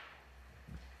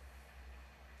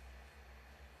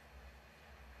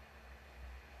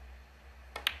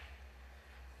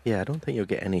 Yeah, I don't think you'll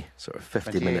get any sort of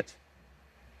 50-minute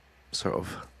sort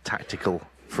of tactical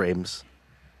frames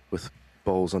with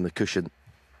balls on the cushion.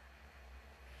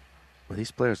 With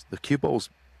these players, the cue ball's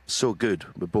so good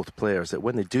with both players that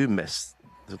when they do miss,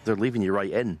 they're leaving you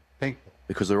right in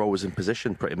because they're always in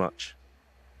position pretty much.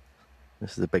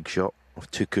 This is a big shot of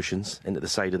 2 cushions into the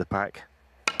side of the pack.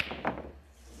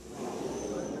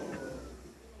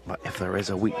 But if there is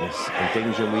a weakness in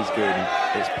Ding Junhui's game,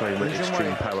 it's playing with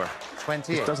extreme power.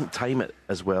 He doesn't time it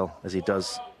as well as he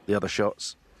does the other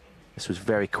shots. This was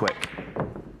very quick.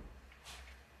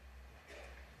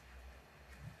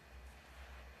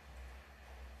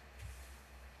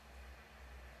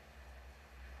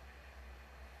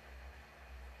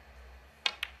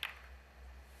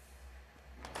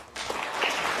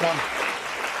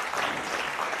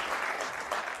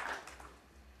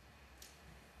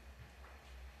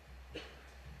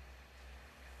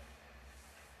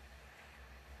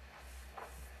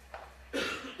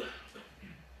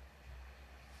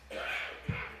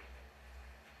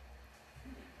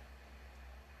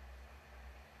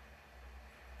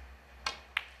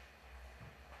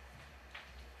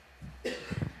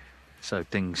 So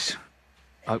Ding's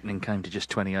opening came to just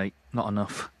 28, not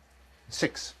enough.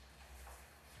 6.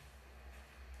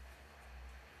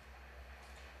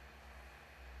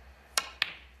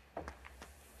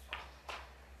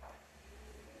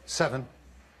 7.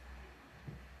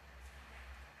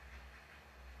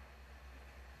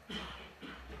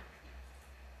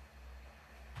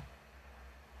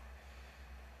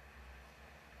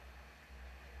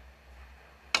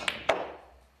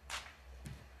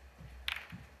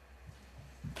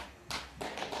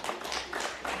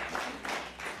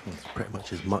 'Pretty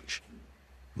much as much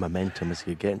momentum as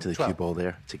he could get into the cue ball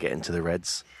there to get into the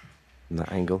reds. From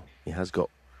that angle, he has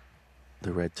got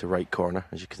the red to right corner,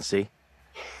 as you can see.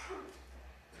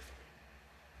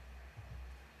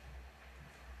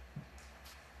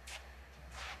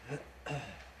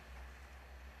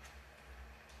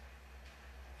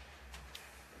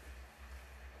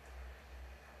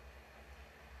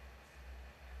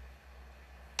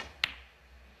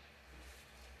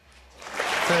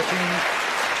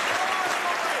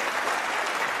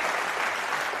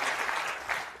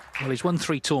 Well, he's won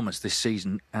 3 tournaments this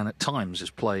season and at times has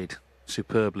played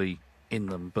superbly in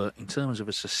them. But in terms of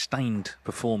a sustained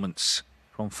performance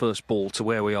from first ball to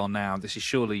where we are now, this is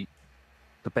surely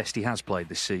the best he has played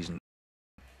this season.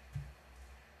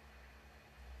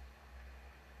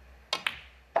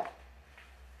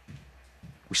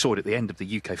 We saw it at the end of the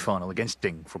UK final against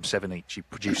Ding from 7 each. He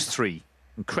produced 3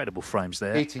 incredible frames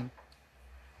there. 18.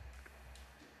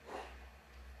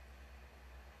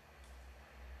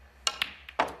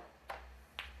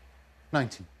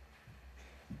 19.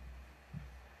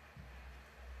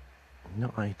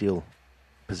 Not ideal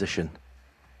position.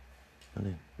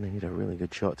 And they need a really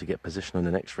good shot to get position on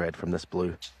the next red from this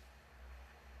blue.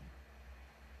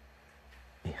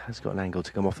 He has got an angle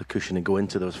to come off the cushion and go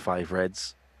into those 5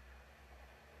 reds.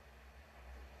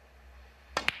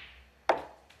 And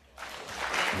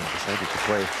he decided to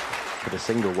play for the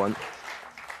single one.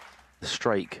 The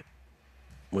strike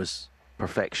was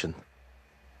perfection.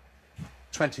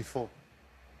 24.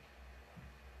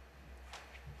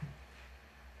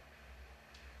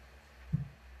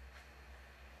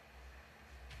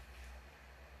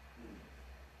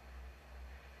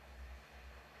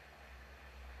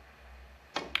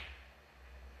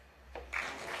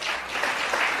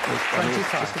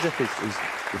 It's as if he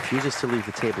refuses to leave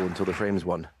the table until the frame's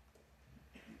won.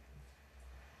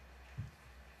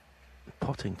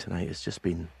 Potting tonight has just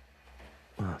been,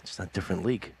 well, just a different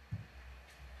league.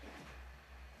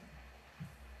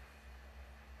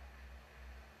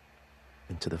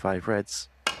 Into the 5 reds.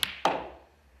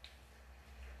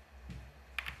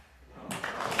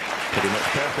 Pretty much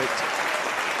perfect.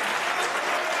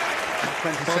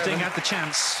 Well, Ding had the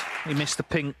chance. He missed the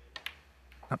pink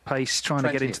at pace, trying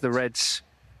to get into the reds.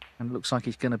 And looks like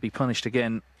he's going to be punished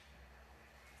again.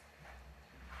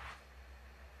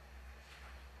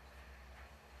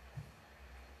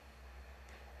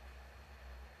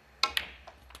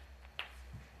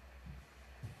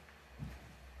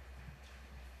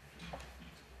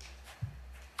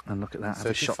 And look at that, have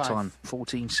a shot time,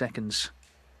 14 seconds.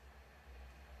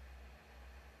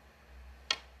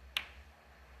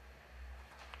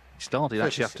 He started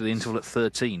actually after the interval at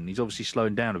 13. He's obviously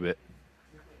slowing down a bit.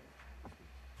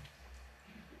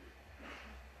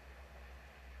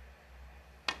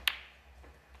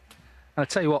 I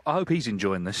tell you what, I hope he's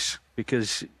enjoying this,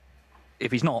 because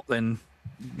if he's not, then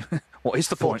what is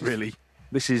the point, really?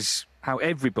 This is how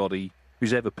everybody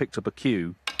who's ever picked up a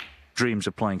cue dreams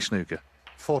of playing snooker.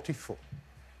 44.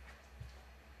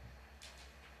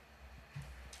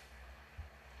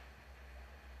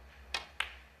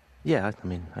 Yeah, I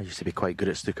mean, I used to be quite good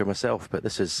at snooker myself, but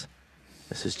this is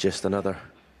just another.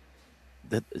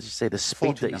 As you say, the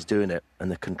speed that he's doing it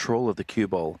and the control of the cue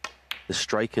ball, the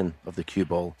striking of the cue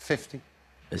ball, 50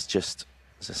 is just,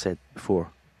 as I said before,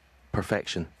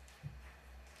 perfection.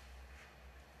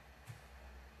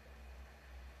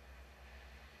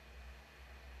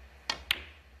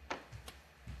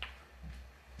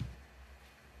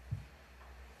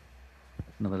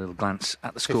 Another little glance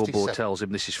at the scoreboard 57. tells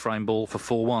him this is frame ball for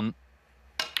 4-1.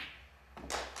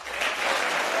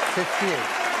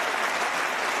 58.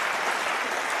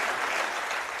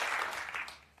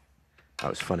 That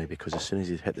was funny, because as soon as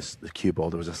he hit the cue ball,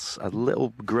 there was a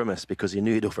little grimace because he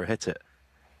knew he'd overhit it.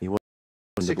 He wasn't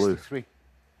in the blue. 63.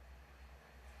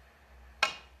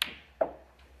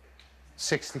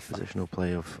 65. Positional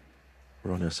play of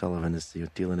Ronnie O'Sullivan is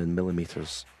dealing in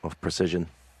millimeters of precision.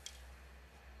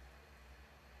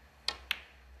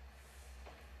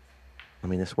 I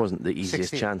mean, this wasn't the easiest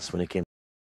 60. chance when he came.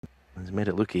 He's made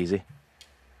it look easy.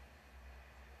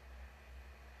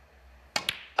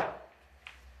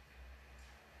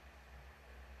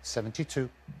 $72.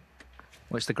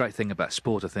 Well, it's the great thing about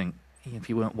sport, I think. If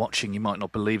you weren't watching, you might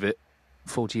not believe it.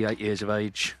 48 years of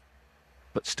age,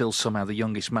 but still somehow the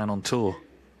youngest man on tour.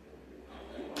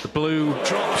 The blue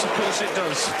drops, of course it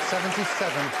does.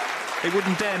 77. It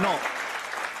wouldn't dare not.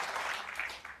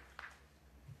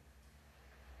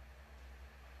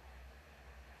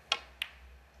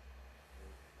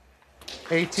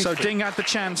 80. So Ding had the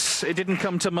chance. It didn't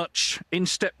come to much. In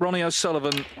step Ronnie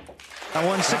O'Sullivan. And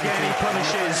once again he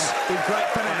punishes with great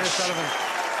panache.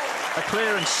 A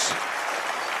clearance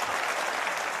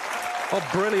of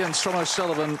brilliance from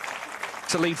O'Sullivan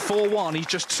to lead 4-1. He's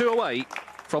just 2 away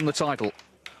from the title.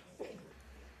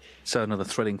 So another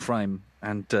thrilling frame.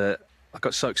 And I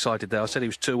got so excited there. I said he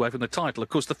was 2 away from the title. Of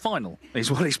course, the final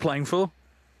is what he's playing for.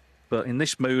 But in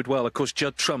this mood, well, of course,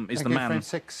 Judd Trump is the man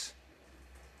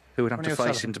who would have to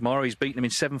face him tomorrow. He's beaten him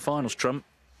in 7 finals, Trump.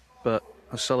 But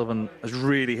O'Sullivan has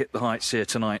really hit the heights here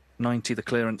tonight. 90 the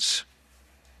clearance.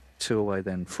 2 away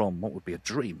then from what would be a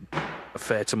dream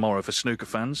affair tomorrow for snooker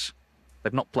fans.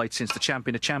 They've not played since the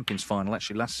Champion of Champions final,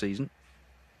 actually, last season.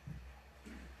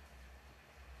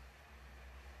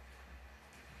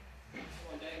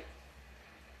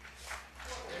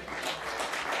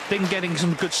 Ding getting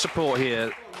some good support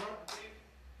here.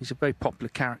 He's a very popular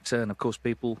character, and of course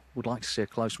people would like to see a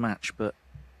close match, but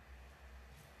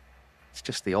it's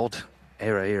just the odd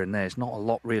error here and there. It's not a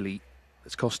lot really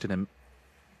that's costing him.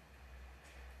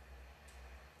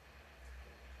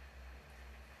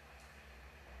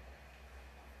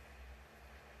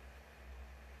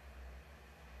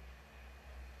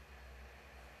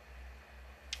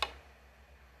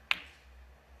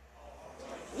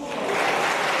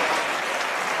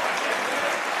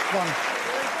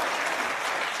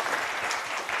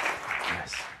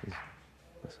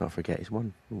 Not forget, he's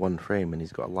won 1 frame and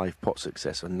he's got a live pot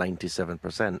success of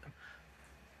 97%.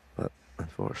 But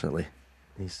unfortunately,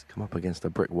 he's come up against a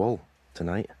brick wall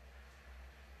tonight.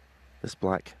 This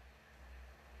black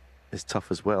is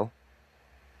tough as well.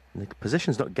 And the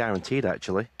position's not guaranteed,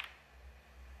 actually.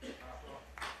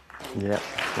 Yeah,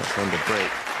 that's on the break.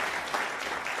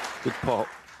 Good pot.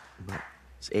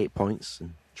 It's 8 points,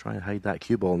 and try and hide that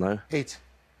cue ball now. 8.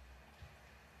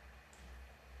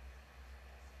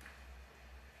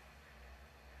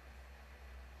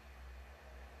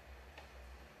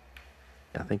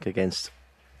 I think against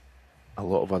a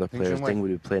lot of other players, Junhui. Ding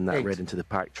would be playing that 8. red into the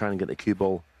pack, trying to get the cue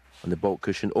ball on the baulk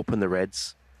cushion, open the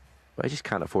reds. But I just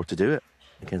can't afford to do it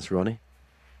against Ronnie.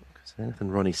 Because anything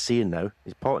Ronnie's seeing now,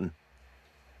 he's potting.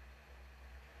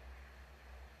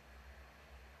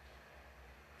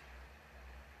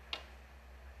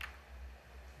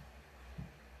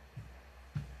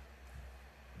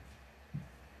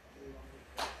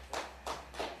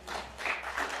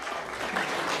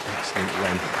 Excellent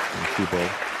length on the cue ball.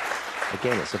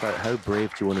 Again, it's about how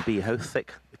brave do you want to be, how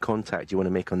thick the contact you want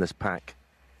to make on this pack.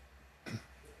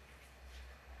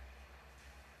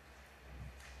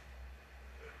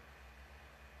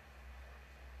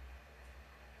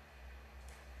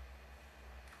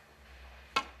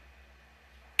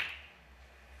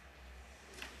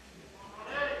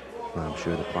 Well, I'm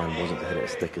sure the plan wasn't to hit it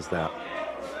as thick as that.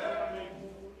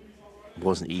 It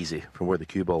wasn't easy from where the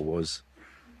cue ball was.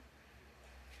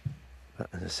 But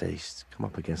as I say, he's come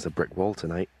up against a brick wall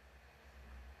tonight.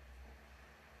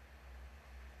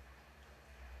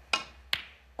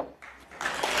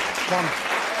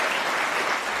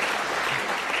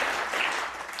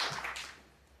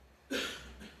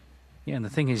 Yeah, and the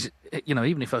thing is, you know,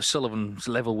 even if O'Sullivan's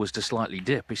level was to slightly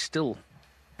dip, he's still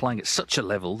playing at such a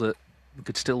level that you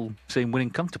could still see him winning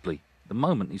comfortably. At the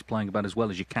moment, he's playing about as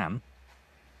well as you can.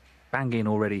 Bang in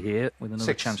already here with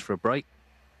another chance for a break.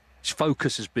 His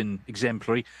focus has been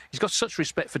exemplary. He's got such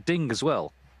respect for Ding as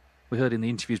well. We heard in the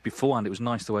interviews beforehand, it was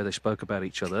nice the way they spoke about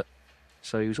each other.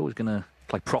 So he was always going to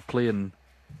play properly and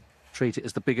treat it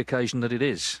as the big occasion that it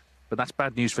is. But that's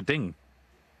bad news for Ding.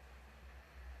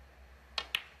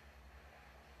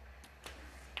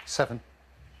 7.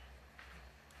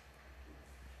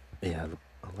 Yeah,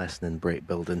 a lesson in break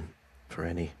building for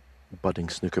any budding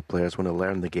snooker players. Want to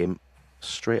learn the game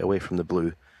straight away from the blue.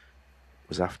 It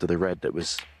was after the red that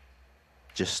was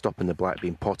just stopping the black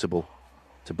being potable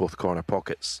to both corner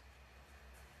pockets.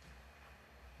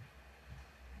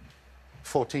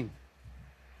 14.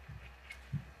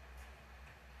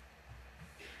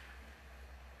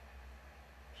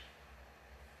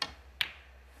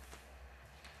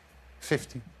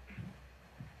 50.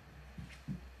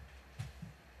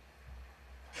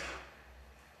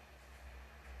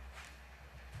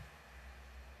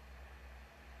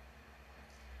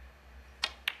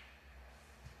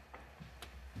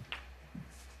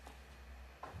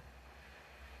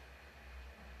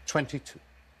 22.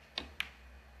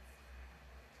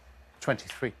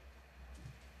 23.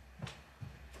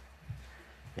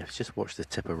 Yeah, just watch the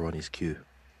tip of Ronnie's cue.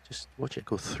 Just watch it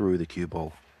go through the cue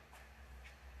ball.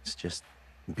 It's just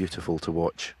beautiful to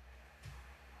watch.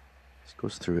 It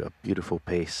goes through at a beautiful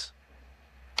pace.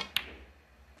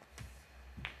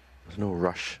 There's no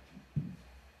rush.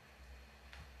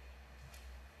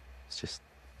 It's just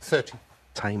 30.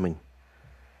 timing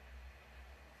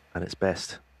at its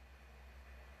best.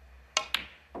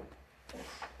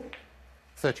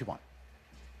 31.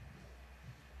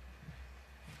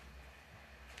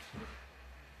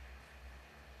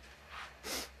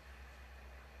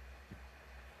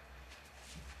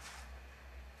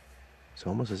 It's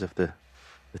almost as if the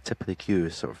tip of the cue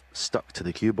is sort of stuck to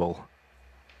the cue ball.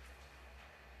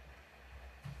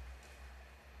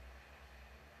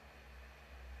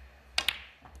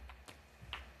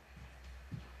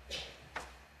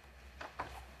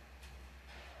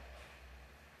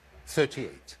 $38.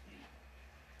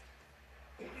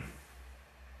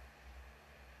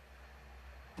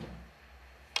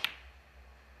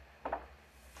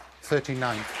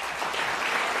 39.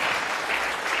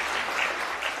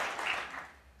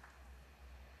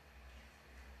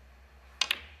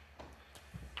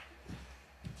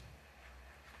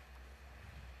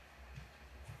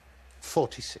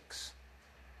 46.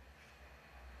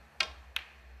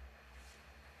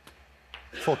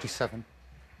 47.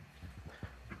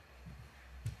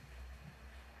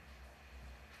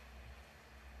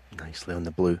 Nicely on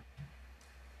the blue.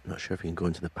 Not sure if he can go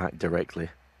into the pack directly.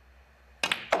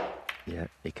 Yeah,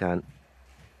 he can.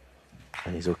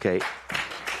 And he's okay.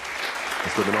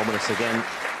 It's looking ominous again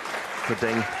for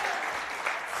Ding.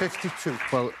 52.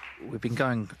 Well, we've been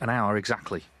going an hour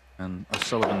exactly, and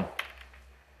O'Sullivan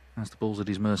has the balls at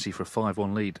his mercy for a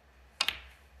 5-1 lead.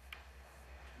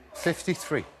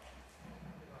 53.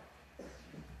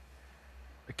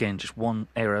 Again, just one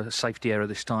error, a safety error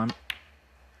this time.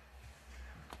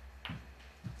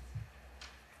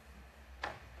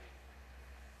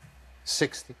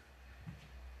 60.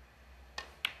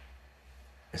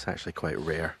 It's actually quite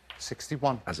rare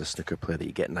 61. as a snooker player that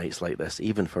you get nights like this,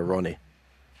 even for Ronnie.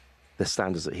 The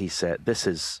standards that he set, this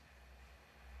is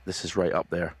right up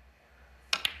there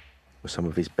with some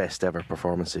of his best ever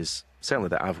performances, certainly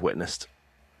that I've witnessed.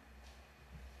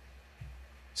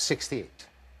 68.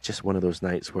 Just one of those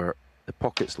nights where the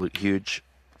pockets look huge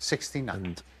 69.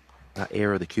 and that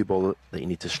air of the cue ball that you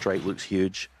need to strike looks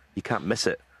huge. You can't miss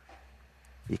it.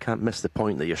 You can't miss the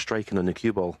point that you're striking on the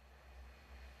cue ball.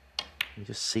 You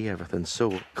just see everything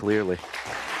so clearly.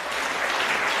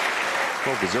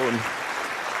 Called the zone.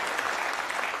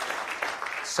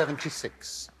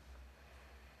 76.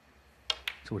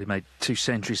 He's already made 2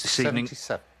 centuries this evening.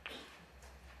 77.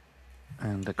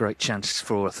 And a great chance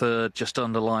for a third, just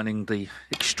underlining the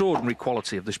extraordinary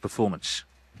quality of this performance.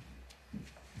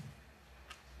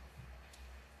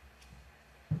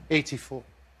 84.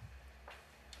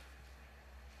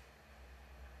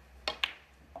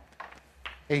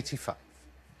 85.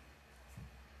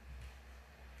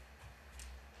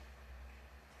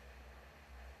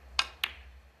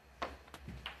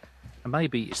 And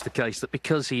maybe it's the case that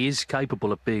because he is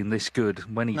capable of being this good,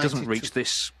 when he doesn't 92. reach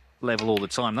this level all the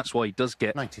time, that's why he does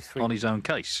get 93. on his own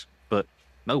case. But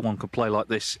no one can play like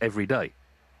this every day.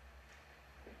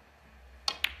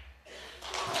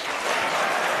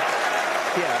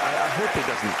 Yeah, I hope he he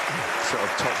doesn't sort of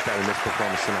touch down this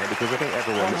performance tonight, because I think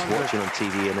everyone that's watching on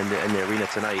TV and in the arena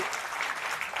tonight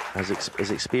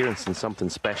is experiencing something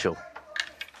special.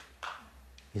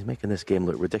 He's making this game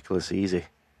look ridiculously easy.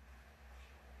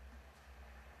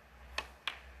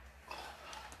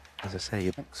 As I say,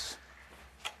 the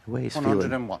way he's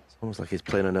feeling, it's almost like he's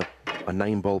playing on a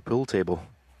 9-ball pool table.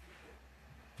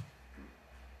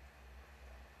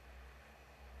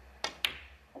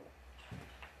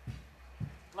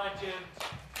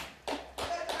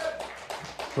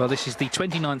 Well, this is the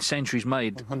 29th centuries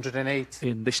made 108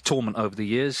 in this tournament over the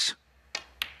years.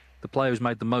 The player who's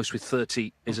made the most with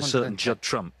 30 is a certain Judd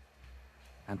Trump.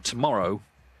 And tomorrow,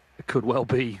 it could well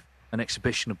be an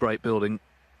exhibition of break building.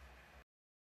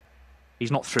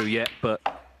 He's not through yet, but,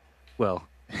 well,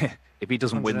 if he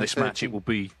doesn't win this match, it will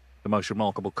be the most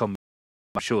remarkable comeback,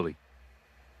 surely.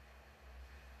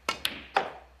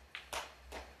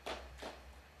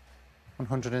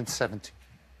 $170.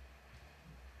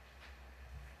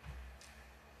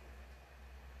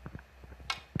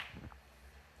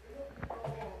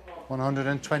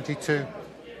 $122.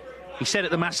 He said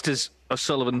at the Masters,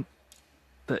 O'Sullivan,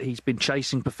 that he's been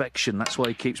chasing perfection. That's why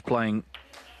he keeps playing.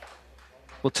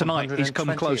 Well, tonight he's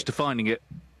come close to finding it.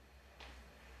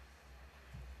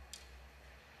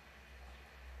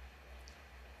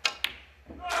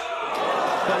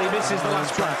 Well, he misses the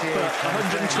last flat, but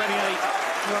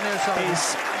 128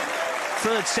 is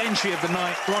third century of the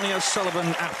night. Ronnie O'Sullivan,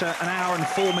 after an hour and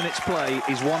 4 minutes play,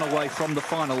 is one away from the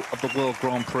final of the World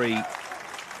Grand Prix,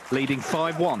 leading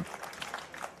 5-1.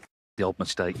 The odd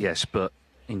mistake, yes, but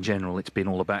in general, it's been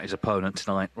all about his opponent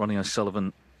tonight. Ronnie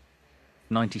O'Sullivan,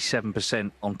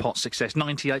 97% on pot success,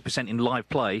 98% in live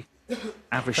play.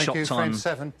 Average shot time,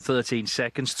 13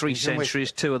 seconds, 3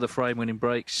 centuries, 2 of the frame-winning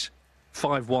breaks.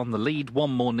 5-1 the lead,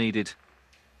 1 more needed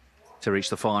to reach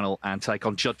the final and take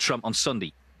on Judd Trump on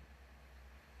Sunday.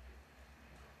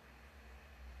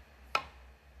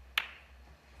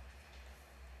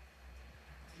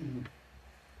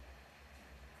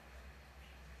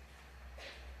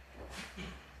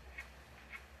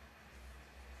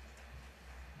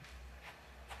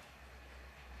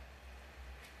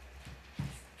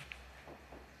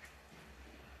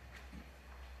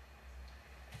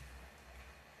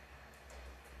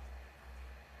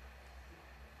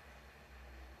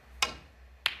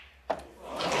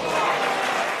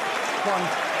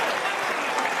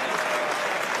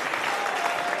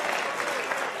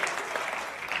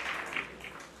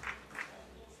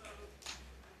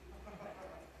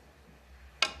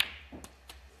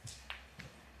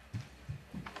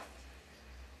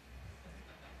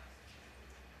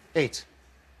 $8.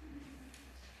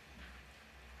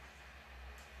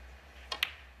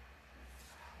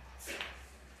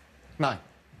 $9.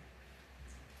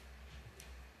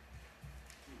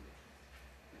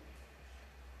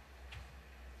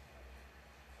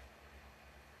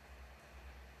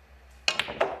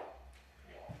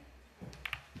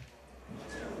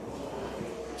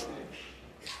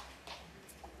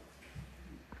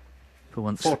 For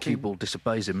once, the cue ball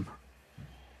disobeys him.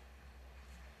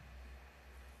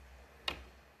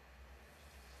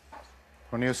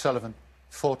 Ronnie O'Sullivan,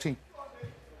 40.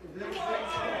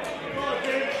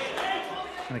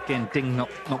 And again, Ding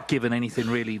not given anything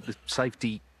really. The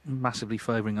safety massively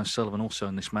favouring O'Sullivan also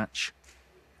in this match.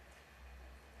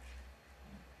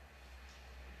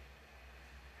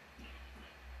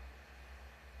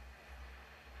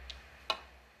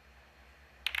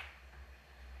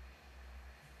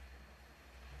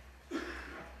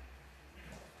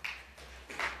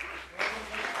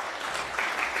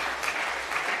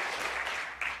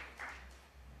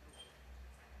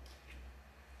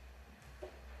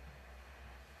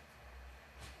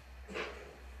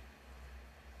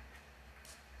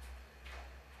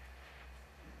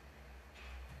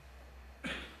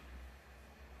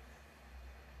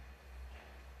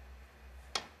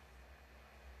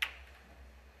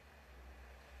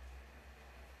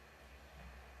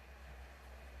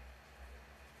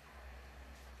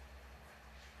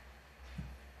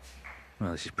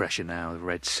 Well, this is pressure now. The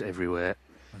reds everywhere.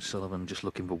 O'Sullivan just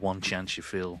looking for one chance, you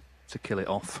feel, to kill it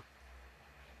off.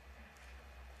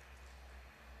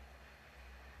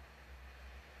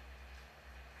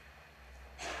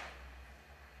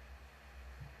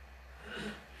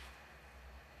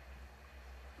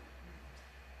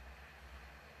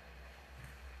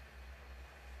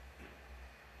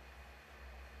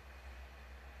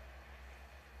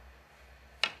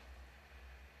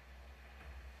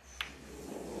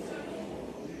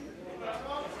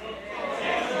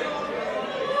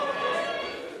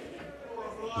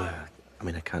 I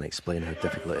mean, I can't explain how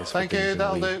difficult it is Thank you,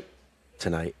 that'll do.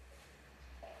 Tonight.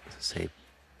 As I say,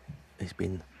 He's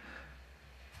been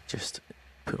just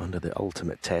put under the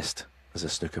ultimate test as a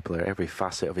snooker player. Every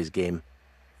facet of his game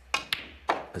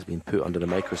has been put under the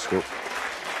microscope.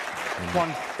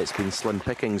 And it's been slim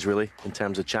pickings, really, in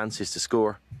terms of chances to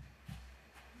score.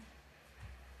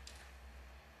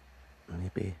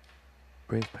 Maybe a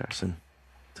brave person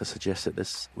to suggest that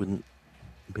this wouldn't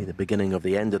be the beginning of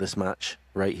the end of this match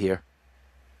right here.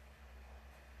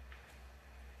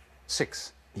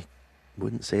 6. You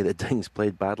wouldn't say that Ding's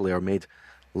played badly or made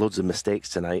loads of mistakes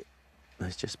tonight.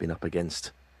 He's just been up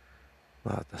against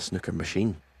a snooker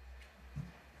machine.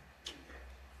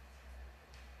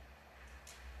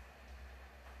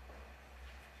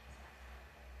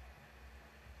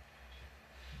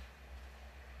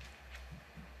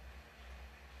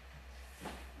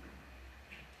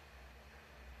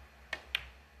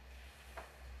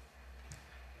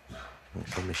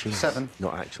 Actually, machine 7.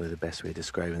 Not actually the best way of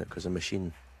describing it, because a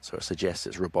machine sort of suggests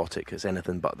it's robotic. It's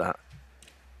anything but that.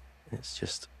 It's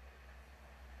just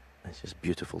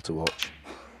beautiful to watch.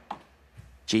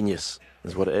 Genius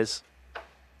is what it is.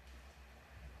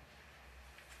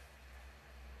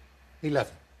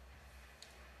 11.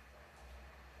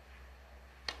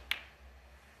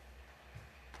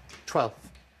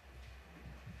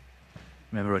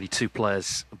 Remember, only 2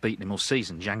 players have beaten him all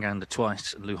season. Zhang Anda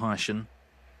twice and Lu Haishan.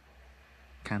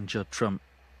 Can Judd Trump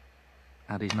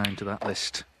add his name to that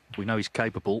list? We know he's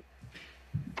capable,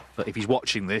 but if he's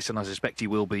watching this, and I suspect he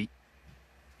will be,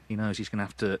 he knows he's going to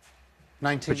have to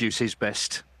 19. produce his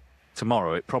best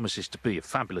tomorrow. It promises to be a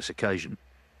fabulous occasion.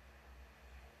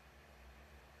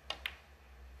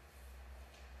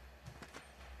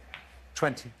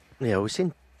 20. Yeah, we've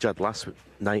seen Judd last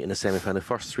night in the semi-final. The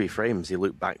first 3 frames, he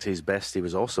looked back to his best. He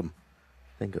was awesome.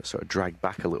 Then got sort of dragged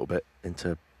back a little bit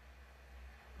into,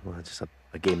 well, just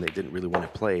a game that he didn't really want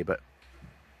to play, but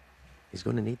he's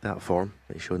going to need that form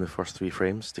that he showed in the first 3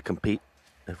 frames to compete.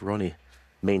 If Ronnie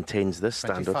maintains this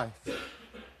standard, 25.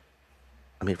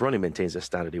 I mean, if Ronnie maintains this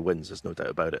standard, he wins. There's no doubt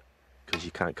about it, because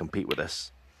you can't compete with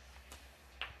this.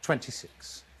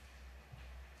 26.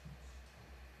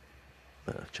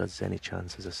 But if Judd's any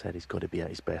chance, as I said, he's got to be at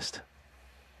his best.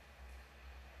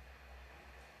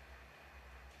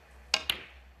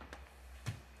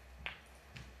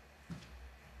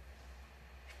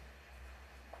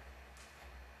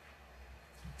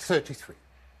 $33.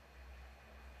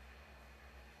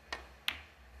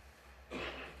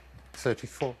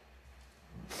 34.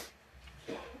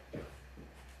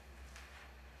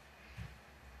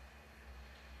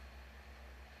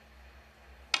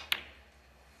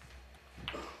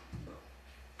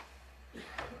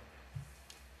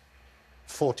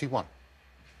 41.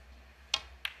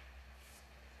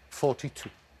 42.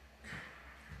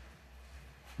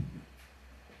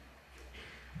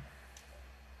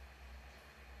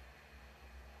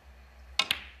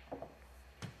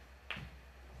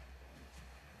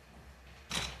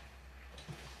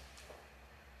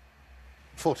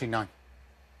 49.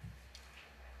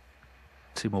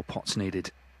 2 more pots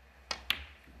needed.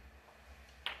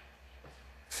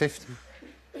 50.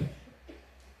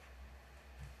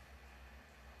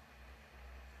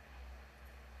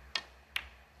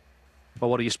 Well,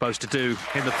 what are you supposed to do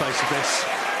in the face of this?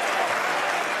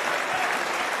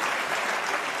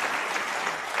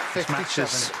 This match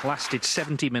has lasted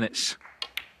 70 minutes.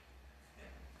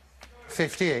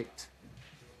 58.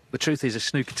 The truth is, a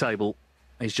snooker table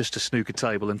is just a snooker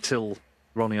table until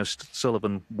Ronnie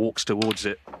O'Sullivan walks towards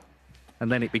it.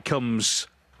 And then it becomes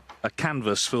a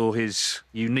canvas for his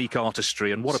unique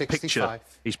artistry. And what 65. a picture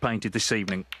he's painted this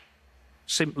evening.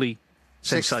 Simply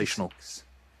sensational. 66.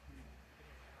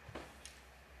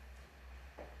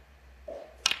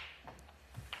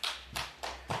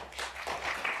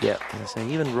 Yeah, I say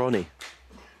even Ronnie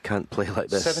can't play like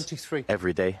this 73.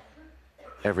 every day,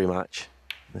 every match.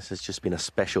 This has just been a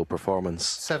special performance.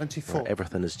 74.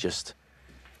 Everything is just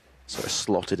sort of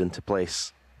slotted into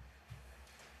place.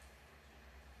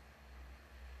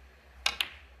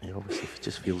 He obviously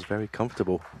just feels very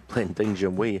comfortable playing Ding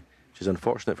Junhui, which is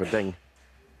unfortunate for Ding.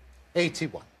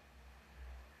 81.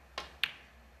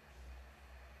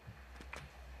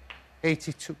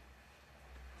 82.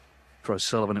 For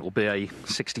O'Sullivan, it will be a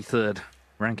 63rd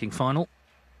ranking final.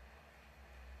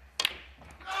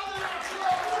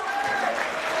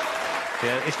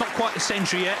 Yeah, it's not quite the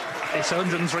century yet. It's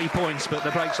 103 points, but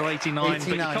the breaks are 89. But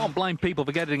you can't blame people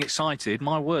for getting excited.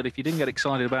 My word, if you didn't get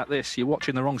excited about this, you're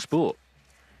watching the wrong sport.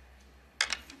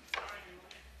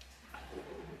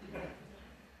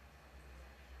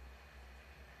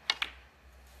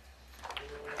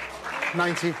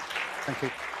 $90. Thank you.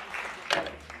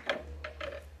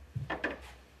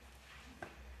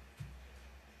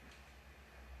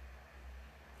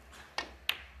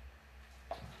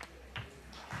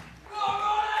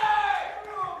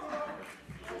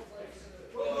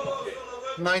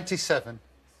 97.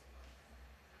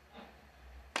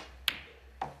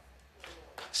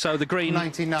 So the green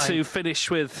 99. to finish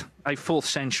with a 4th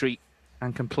century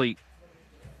and complete.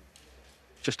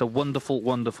 Just a wonderful,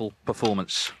 wonderful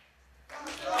performance.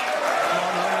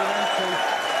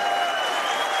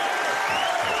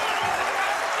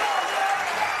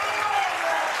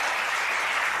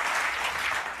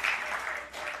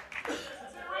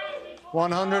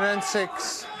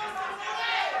 106.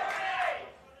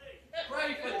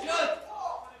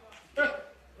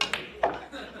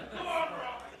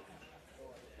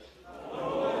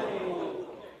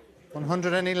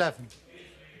 111. It's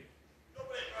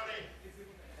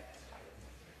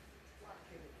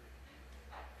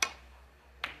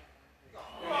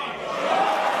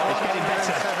getting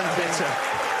better, better.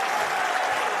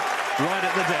 Right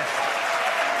at the death.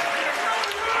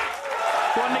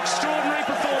 What an extraordinary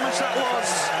performance that was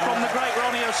from the great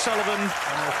Ronnie O'Sullivan.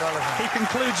 He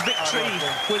concludes victory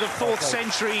with a 4th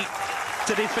century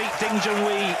to defeat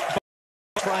Junhui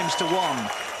frames to 1.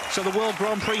 So the World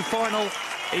Grand Prix final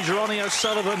is Ronnie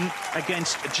O'Sullivan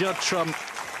against Judd Trump.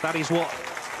 That is what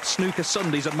snooker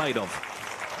Sundays are made of.